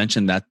should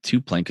mention that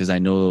too, Plain, because I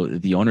know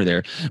the owner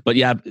there. But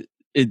yeah,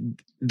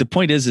 the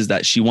point is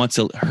that she wants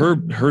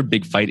her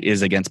big fight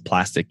is against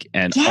plastic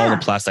and all the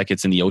plastic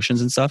gets in the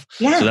oceans and stuff.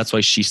 Yeah. So that's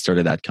why she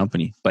started that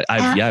company. But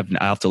I'll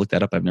have to look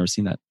that up. I've never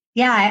seen that.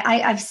 Yeah,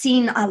 I've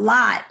seen a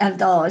lot of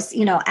those,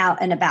 out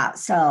and about.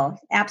 So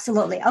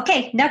absolutely.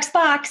 Okay, next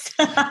box.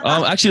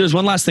 Actually, there's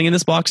one last thing in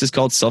this box. It's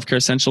called Self-Care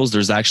Essentials.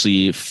 There's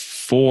actually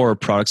 4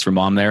 products for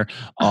mom there,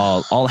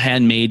 all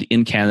handmade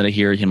in Canada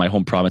here in my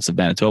home province of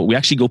Manitoba. We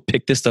actually go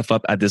pick this stuff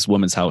up at this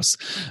woman's house.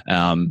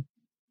 So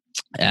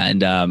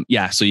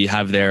you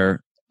have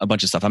there a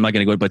bunch of stuff. I'm not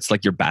going to go, but it's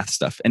like your bath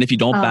stuff. And if you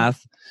don't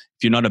bath,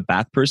 if you're not a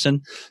bath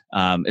person,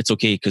 it's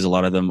okay because a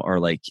lot of them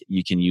are like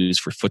you can use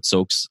for foot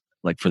soaks,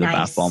 like for the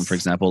bath bomb, for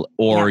example,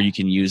 or you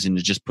can use and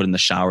just put in the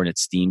shower and it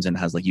steams and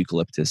has like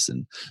eucalyptus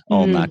and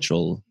all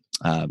natural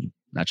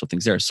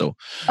things there. So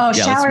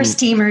shower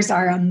steamers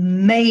are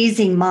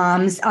amazing,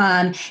 moms.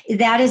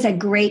 That is a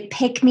great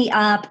pick me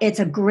up. It's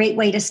a great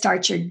way to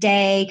start your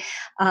day.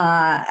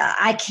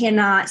 I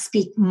cannot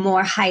speak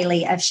more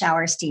highly of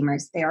shower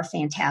steamers. They are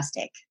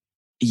fantastic.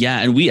 Yeah,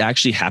 and we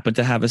actually happen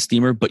to have a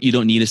steamer, but you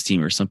don't need a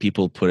steamer. Some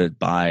people put it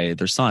by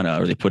their sauna,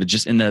 or they put it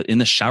just in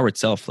the shower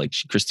itself. Like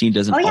Christine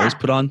doesn't always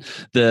put on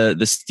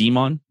the steam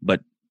on,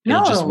 but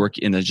it'll just work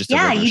in a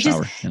regular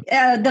shower.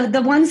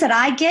 The ones that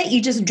I get,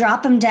 you just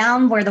drop them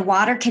down where the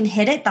water can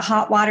hit it. The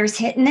hot water's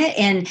hitting it,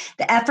 and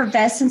the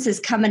effervescence is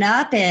coming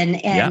up,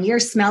 and you're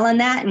smelling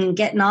that and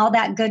getting all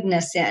that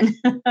goodness in.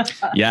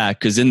 Yeah,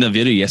 because in the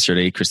video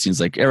yesterday, Christine's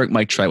like, Eric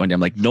might try one day. I'm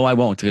like, no, I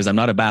won't, because I'm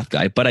not a bath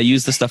guy, but I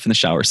use the stuff in the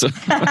shower. So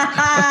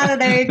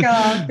there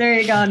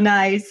you go.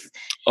 Nice.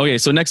 Okay,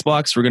 so next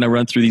box, we're going to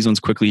run through these ones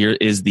quickly here,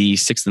 is the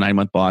 6 to 9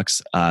 month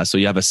box. So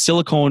you have a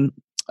silicone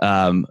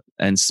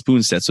and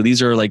spoon sets. So these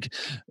are like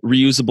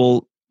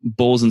reusable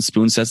bowls and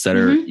spoon sets that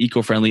are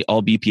eco-friendly,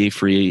 all BPA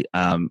free.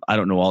 I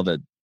don't know all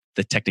the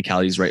the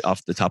technicalities right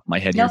off the top of my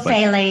head no here. But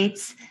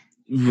phthalates.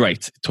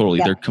 right, totally.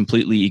 Yep. They're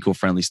completely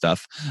eco-friendly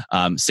stuff.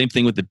 Same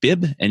thing with the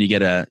bib, and you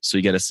get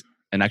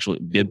an actual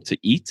bib to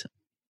eat.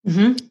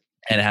 Mm-hmm.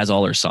 And it has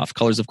all our soft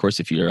colors, of course,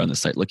 if you're on the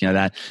site looking at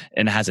that.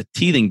 And it has a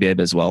teething bib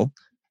as well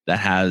that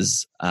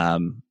has,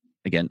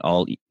 again,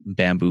 all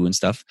bamboo and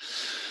stuff.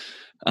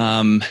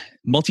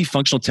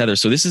 Multifunctional tether.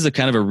 So this is a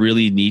kind of a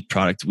really neat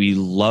product. We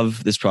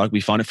love this product.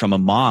 We found it from a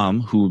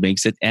mom who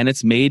makes it, and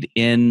it's made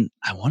in,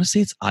 I want to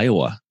say it's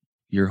Iowa,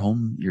 your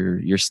home,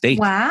 your state.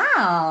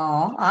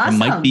 Wow. Awesome. It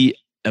might be,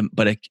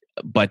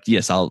 but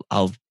yes, I'll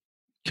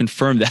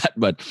confirm that.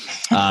 But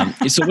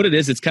so what it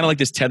is, it's kind of like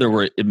this tether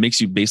where it makes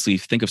you basically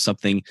think of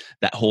something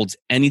that holds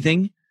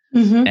anything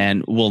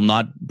and will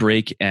not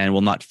break and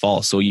will not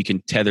fall. So you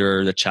can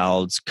tether the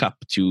child's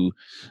cup to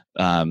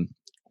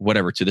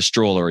whatever, to the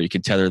stroller, or you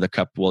can tether the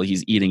cup while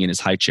he's eating in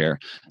his high chair.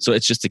 So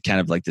it's just a kind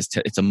of like this,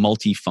 it's a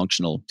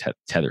multifunctional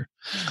tether.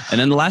 And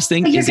then the last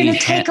thing you're going to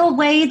take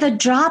away the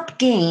drop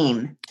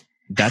game.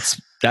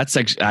 That's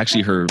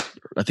actually her,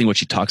 I think what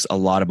she talks a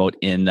lot about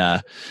in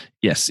her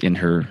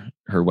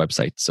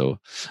website. So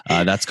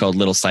that's called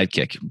Little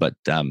Sidekick. But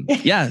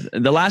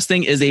the last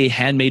thing is a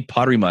handmade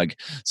pottery mug.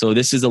 So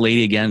this is a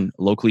lady, again,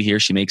 locally here.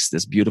 She makes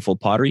this beautiful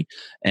pottery,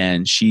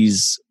 and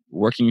she's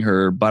working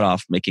her butt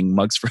off making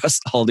mugs for us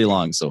all day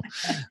long. So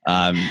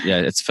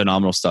it's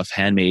phenomenal stuff,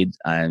 handmade,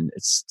 and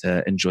it's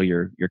to enjoy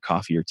your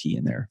coffee or tea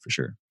in there for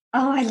sure.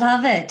 Oh, I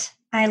love it.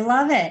 I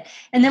love it.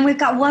 And then we've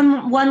got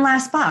one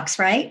last box,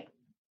 right?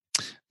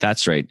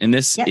 That's right. And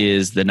this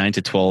is the 9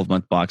 to 12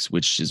 month box,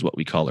 which is what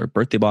we call our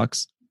birthday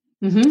box.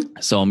 Mm-hmm.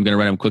 So I'm going to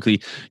write them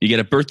quickly. You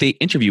get a birthday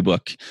interview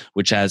book,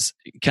 which has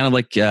kind of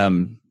like,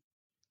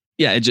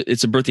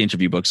 it's a birthday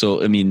interview book.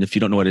 So, I mean, if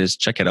you don't know what it is,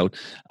 check it out.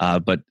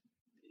 But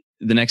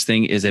the next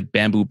thing is a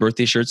bamboo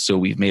birthday shirt. So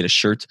we've made a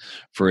shirt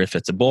for if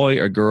it's a boy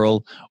or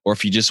girl, or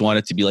if you just want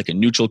it to be like a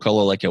neutral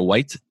color, like a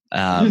white.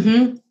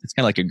 It's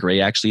kind of like a gray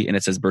actually, and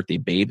it says birthday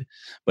babe,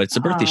 but it's a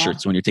birthday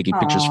shirt. So when you're taking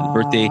pictures for the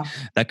birthday,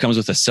 that comes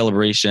with a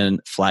celebration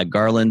flag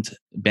garland,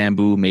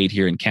 bamboo made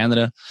here in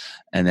Canada.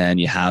 And then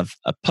you have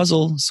a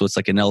puzzle. So it's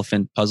like an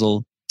elephant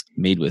puzzle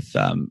made with,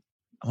 I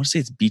want to say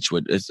it's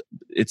beechwood.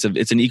 It's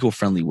an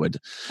eco-friendly wood.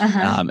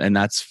 And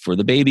that's for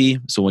the baby.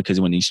 So because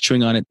when he's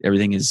chewing on it,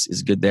 everything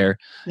is good there.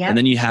 Yep. And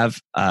then you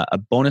have a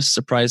bonus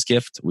surprise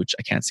gift, which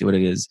I can't see what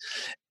it is.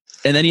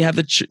 And then you have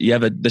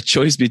the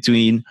choice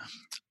between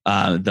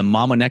the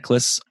mama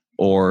necklace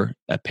or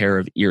a pair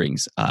of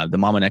earrings. The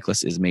mama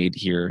necklace is made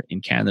here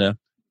in Canada,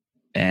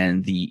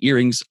 and the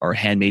earrings are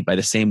handmade by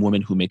the same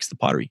woman who makes the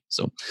pottery.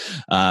 So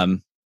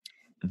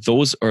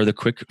those are the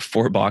quick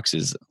 4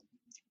 boxes.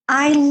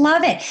 I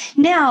love it.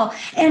 Now,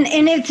 and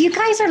if you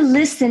guys are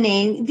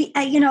listening,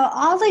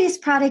 all these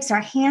products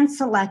are hand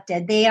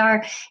selected. They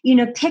are,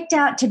 picked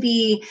out to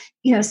be,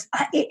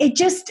 it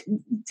just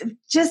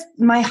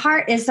my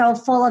heart is so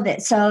full of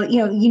it. So,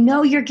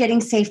 you're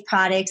getting safe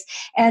products,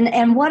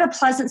 and what a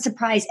pleasant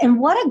surprise, and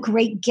what a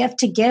great gift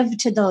to give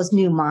to those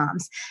new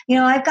moms.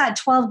 I've got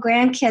 12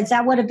 grandkids.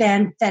 That would have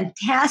been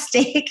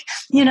fantastic,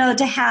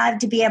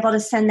 to be able to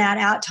send that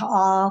out to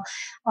all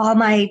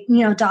my,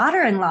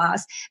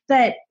 daughter-in-laws.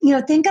 But,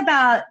 think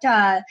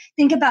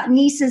about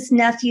nieces,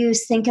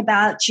 nephews, think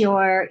about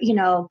your,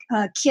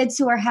 kids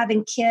who are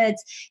having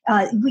kids.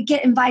 We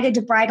get invited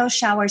to bridal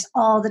showers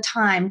all the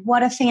time.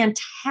 What a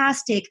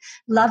fantastic,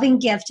 loving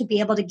gift to be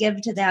able to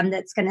give to them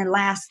that's going to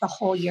last the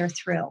whole year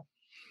through.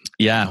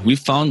 Yeah, we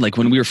found like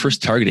when we were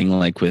first targeting,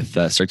 like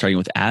start targeting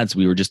with ads,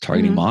 we were just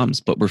targeting moms,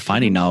 but we're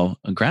finding now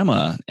a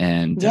grandma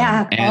and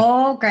grandma.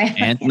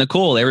 Aunt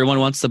Nicole. Everyone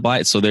wants to buy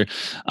it, so they're.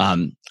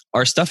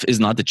 Our stuff is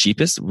not the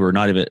cheapest. We're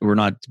not in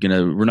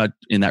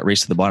that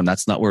race to the bottom.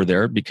 That's not where we're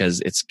there,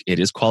 because it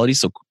is quality.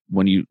 So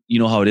when you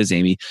know how it is,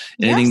 Amy,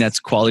 anything that's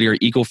quality or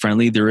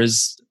eco-friendly, there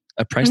is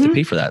a price to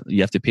pay for that.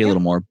 You have to pay a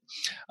little more.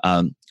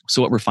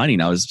 So what we're finding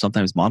now is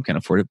sometimes mom can't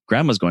afford it.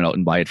 Grandma's going out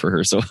and buy it for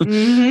her. So, so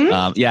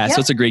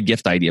it's a great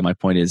gift idea. My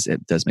point is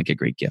it does make a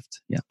great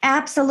gift. Yeah,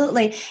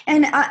 absolutely.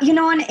 And,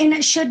 and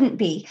it shouldn't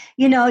be,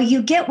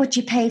 you get what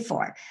you pay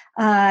for.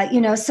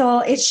 So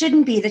it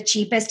shouldn't be the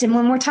cheapest. And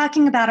when we're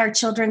talking about our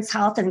children's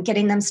health and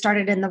getting them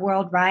started in the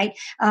world right,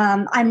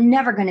 I'm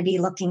never going to be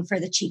looking for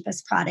the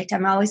cheapest product.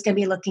 I'm always going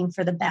to be looking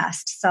for the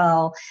best.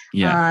 So,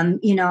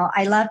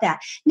 I love that.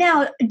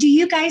 Now, do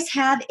you guys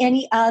have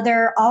any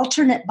other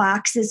alternate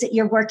boxes that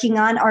you're working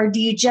on, or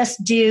do you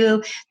just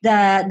do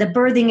the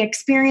birthing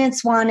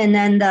experience one and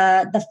then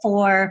the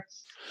 4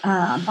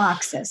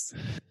 boxes?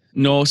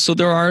 No, so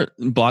there are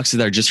boxes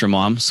that are just for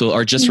mom. So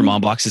are just for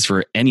mom boxes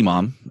for any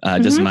mom.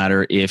 It doesn't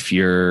matter if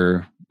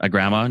you're a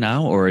grandma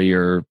now or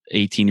you're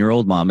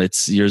 18-year-old mom.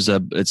 It's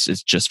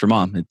just for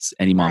mom. It's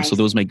any mom. Nice. So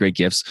those make great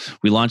gifts.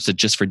 We launched a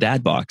just for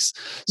dad box.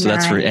 So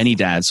that's for any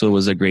dad. So it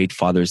was a great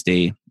Father's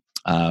Day.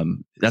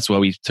 That's why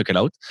we took it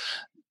out.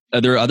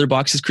 There are other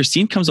boxes.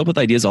 Christine comes up with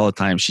ideas all the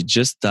time. She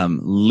just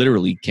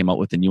literally came out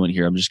with a new one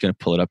here. I'm just going to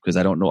pull it up because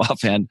I don't know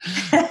offhand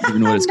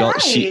even what it's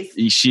called. She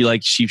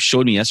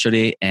showed me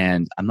yesterday,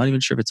 and I'm not even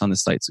sure if it's on the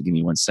site. So give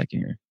me 1 second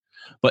here.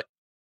 But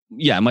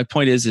yeah, my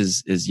point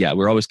is yeah,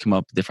 we're always come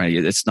up with different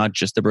ideas. It's not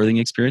just the birthing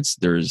experience.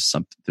 There's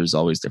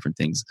always different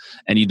things,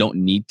 and you don't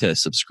need to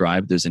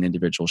subscribe. There's an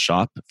individual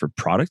shop for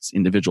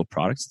individual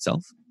products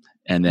itself,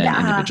 and then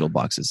individual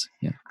boxes.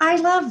 Yeah. I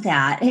love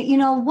that.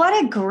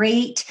 What a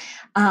great,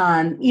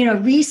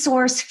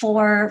 resource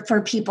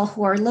for people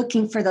who are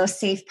looking for those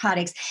safe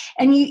products.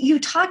 And you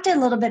talked a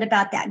little bit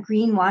about that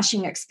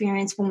greenwashing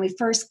experience when we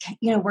first,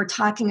 were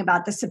talking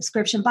about the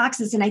subscription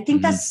boxes. And I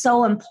think that's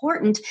so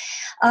important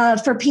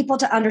for people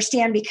to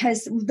understand,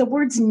 because the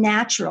words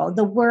natural,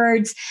 the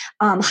words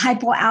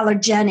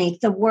hypoallergenic,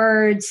 the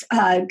words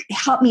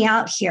help me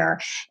out here,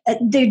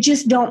 they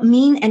just don't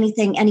mean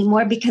anything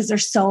anymore because they're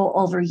so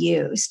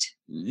overused.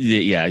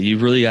 Yeah, you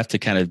really have to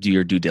kind of do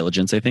your due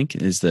diligence, I think,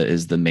 is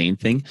the main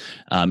thing,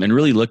 and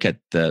really look at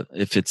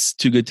if it's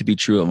too good to be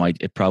true,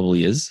 it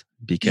probably is,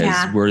 because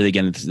where are they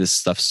getting this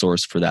stuff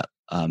sourced for that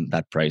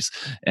price?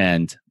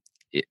 And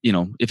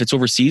if it's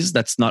overseas,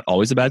 that's not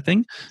always a bad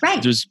thing.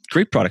 Right. There's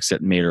great products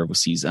that are made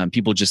overseas.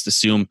 People just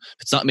assume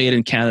it's not made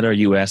in Canada or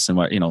US, and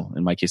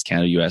in my case,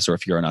 Canada, US, or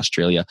if you're in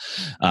Australia,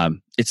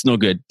 it's no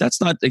good.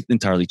 That's not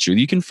entirely true.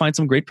 You can find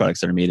some great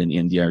products that are made in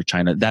India or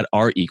China that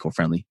are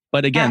eco-friendly.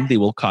 But again, they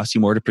will cost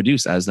you more to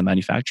produce as the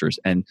manufacturers,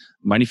 and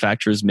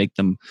manufacturers make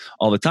them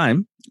all the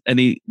time, and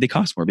they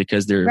cost more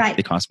because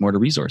they cost more to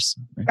resource.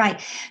 Right.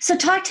 So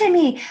tell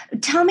me,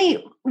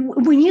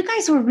 when you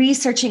guys were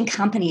researching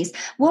companies,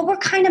 what were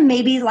kind of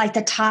maybe like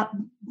the top,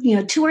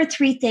 2 or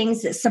 3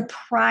 things that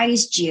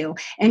surprised you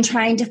in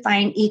trying to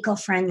find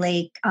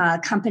eco-friendly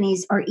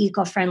companies or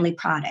eco-friendly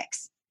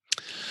products?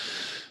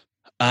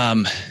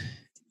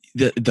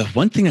 The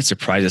one thing that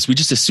surprised us, we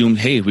just assumed,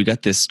 hey, we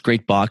got this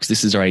great box.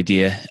 This is our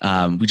idea.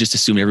 We just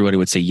assumed everybody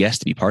would say yes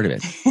to be part of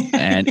it.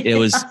 And it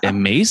was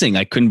amazing.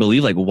 I couldn't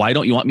believe, why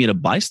don't you want me to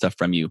buy stuff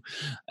from you?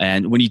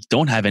 And when you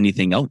don't have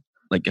anything out,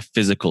 like a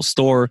physical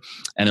store,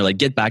 and they're like,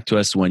 get back to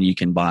us when you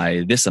can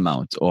buy this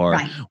amount.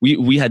 Or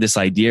we had this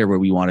idea where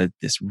we wanted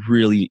this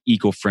really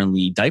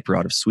eco-friendly diaper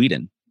out of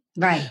Sweden.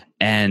 Right.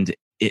 And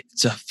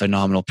it's a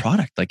phenomenal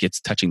product.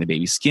 It's touching the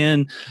baby's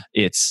skin.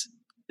 It's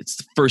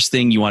the first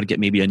thing you want to get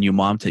maybe a new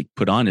mom to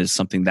put on, is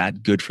something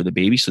that good for the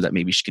baby, so that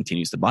maybe she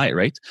continues to buy it,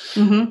 right?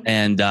 Mm-hmm.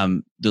 And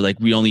they're like,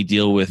 we only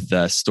deal with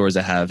stores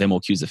that have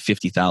MOQs of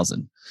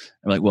 50,000.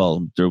 I'm like,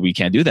 well, we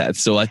can't do that.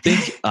 So I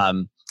think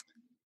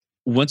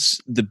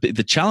once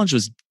the challenge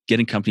was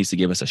getting companies to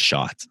give us a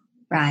shot.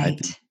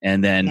 Right.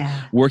 And then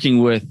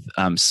working with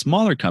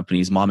smaller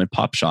companies, mom and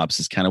pop shops,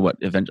 is kind of what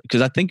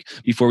because I think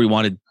before we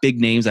wanted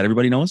big names that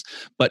everybody knows,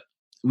 but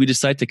we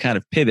decided to kind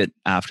of pivot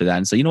after that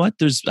and say, you know what,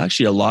 there's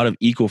actually a lot of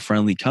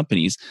eco-friendly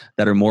companies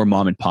that are more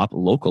mom and pop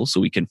local.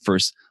 So we can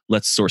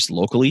let's source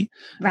locally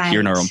here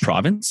in our own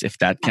province. If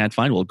that can't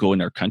find, we'll go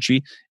in our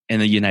country, in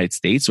the United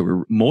States.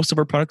 So most of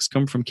our products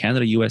come from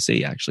Canada,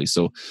 USA, actually.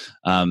 So,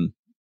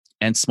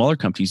 and smaller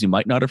companies you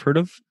might not have heard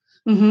of,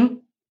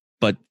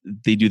 but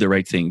they do the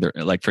right thing. They're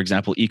like, for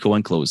example, Eco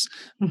Enclose,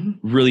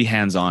 really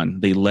hands-on.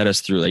 They led us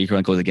through, Eco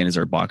Enclose again is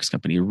our box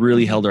company,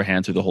 really held our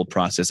hand through the whole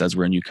process as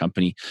we're a new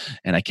company.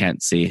 And I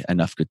can't say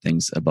enough good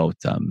things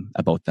about them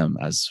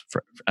as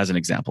an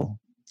example.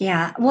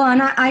 Yeah. Well,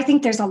 and I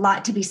think there's a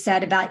lot to be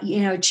said about,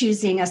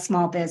 choosing a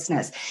small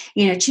business,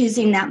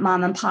 choosing that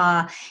mom and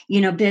pop,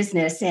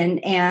 business. And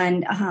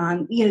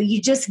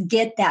you just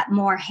get that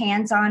more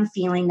hands-on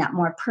feeling, that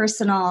more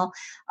personal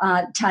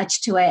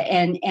touch to it,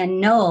 and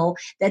know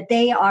that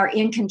they are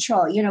in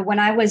control. When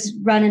I was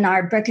running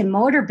our brick and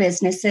mortar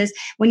businesses,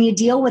 when you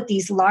deal with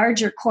these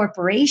larger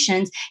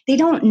corporations, they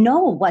don't know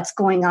what's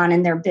going on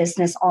in their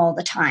business all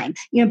the time,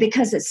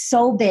 because it's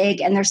so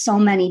big and there's so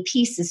many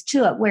pieces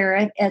to it,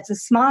 where it's a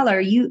smaller,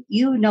 you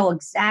know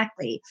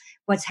exactly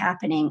what's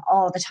happening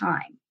all the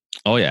time.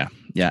 Oh yeah,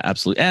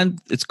 absolutely. And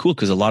it's cool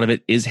because a lot of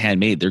it is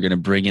handmade. They're going to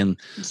bring in,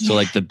 so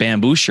like the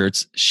bamboo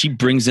shirts, she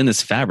brings in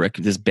this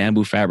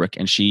bamboo fabric,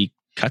 and she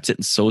cuts it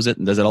and sews it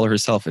and does it all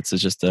herself. It's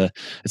a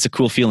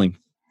cool feeling.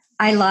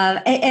 I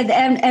love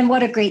and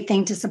what a great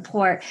thing to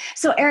support.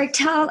 So Eric,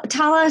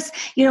 tell us,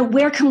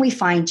 where can we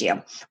find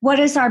you? What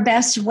is our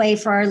best way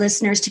for our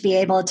listeners to be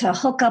able to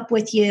hook up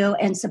with you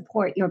and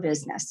support your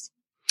business?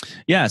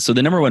 Yeah. So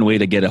the number one way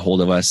to get a hold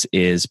of us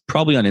is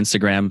probably on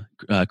Instagram.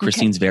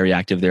 Christine's very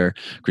active there.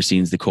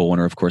 Christine's the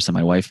co-owner, of course, and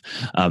my wife.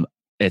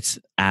 It's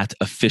at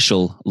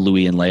official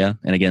Louis and Leah.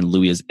 And again,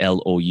 Louis is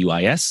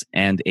Louis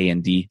and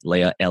A-N-D,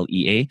 Leah,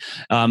 L-E-A.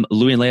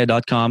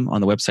 LouisandLeah.com on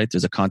the website.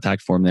 There's a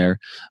contact form there.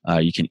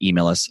 You can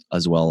email us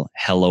as well.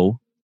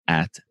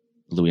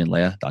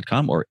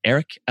 hello@LouisandLeah.com or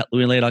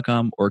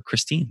Eric@LouisandLeah.com or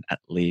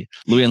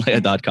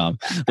Christine@LouisandLeah.com.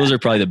 Those are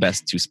probably the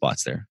best 2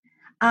 spots there.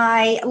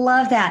 I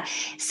love that.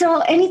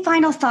 So any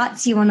final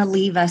thoughts you want to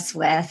leave us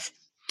with?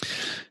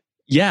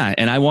 Yeah.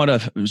 And I want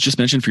to just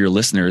mention for your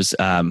listeners,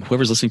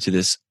 whoever's listening to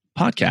this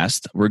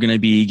podcast, we're going to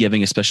be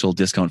giving a special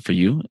discount for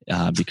you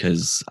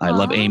because I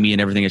love Amy and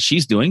everything that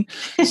she's doing.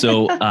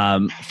 So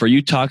for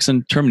you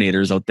toxin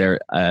terminators out there,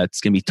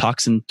 it's going to be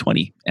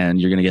Toxin20, and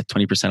you're going to get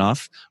 20%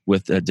 off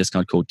with a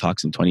discount code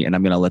Toxin20. And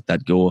I'm going to let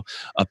that go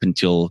up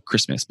until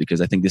Christmas, because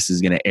I think this is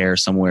going to air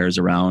somewhere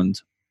around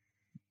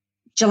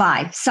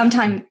July,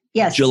 sometime.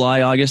 Yes.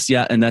 July, August.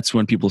 Yeah. And that's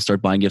when people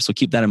start buying gifts. So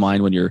keep that in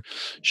mind when you're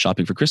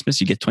shopping for Christmas,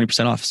 you get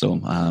 20% off.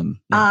 So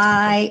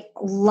I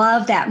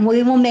love that. And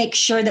we will make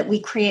sure that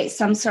we create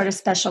some sort of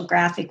special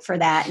graphic for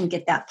that and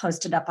get that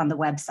posted up on the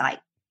website.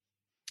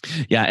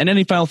 Yeah. And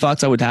any final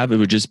thoughts I would have, it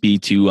would just be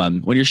to,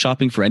 when you're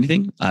shopping for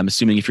anything, I'm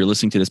assuming if you're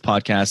listening to this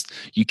podcast,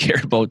 you care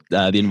about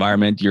the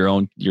environment,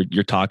 your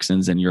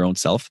toxins and your own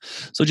self.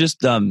 So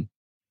just,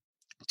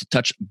 to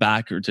touch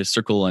back or to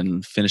circle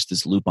and finish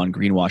this loop on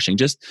greenwashing,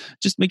 just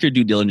make your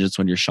due diligence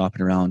when you're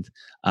shopping around.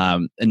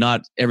 And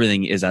not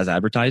everything is as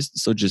advertised.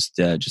 So just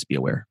be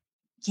aware.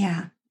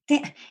 Yeah.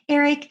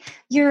 Eric,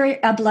 you're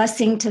a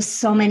blessing to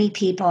so many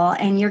people,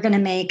 and you're going to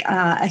make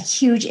a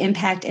huge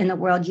impact in the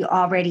world. You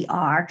already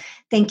are.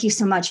 Thank you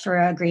so much for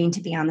agreeing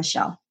to be on the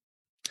show.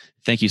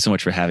 Thank you so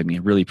much for having me. I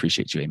really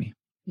appreciate you, Amy.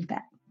 You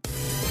bet.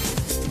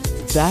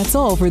 That's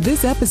all for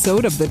this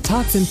episode of The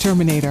Toxin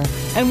Terminator,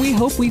 and we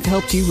hope we've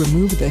helped you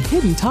remove the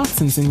hidden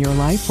toxins in your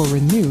life for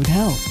renewed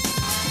health.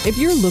 If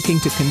you're looking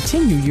to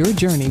continue your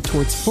journey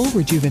towards full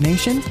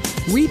rejuvenation,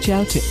 reach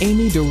out to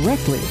Amy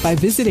directly by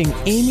visiting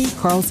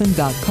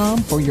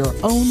amycarlson.com for your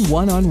own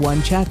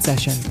one-on-one chat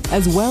session,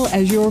 as well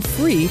as your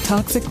free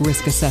toxic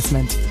risk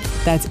assessment.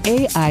 That's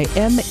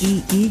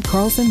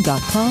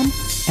AIMEEcarlson.com.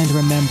 And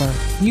remember,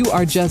 you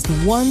are just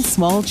one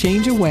small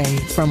change away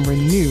from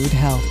renewed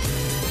health.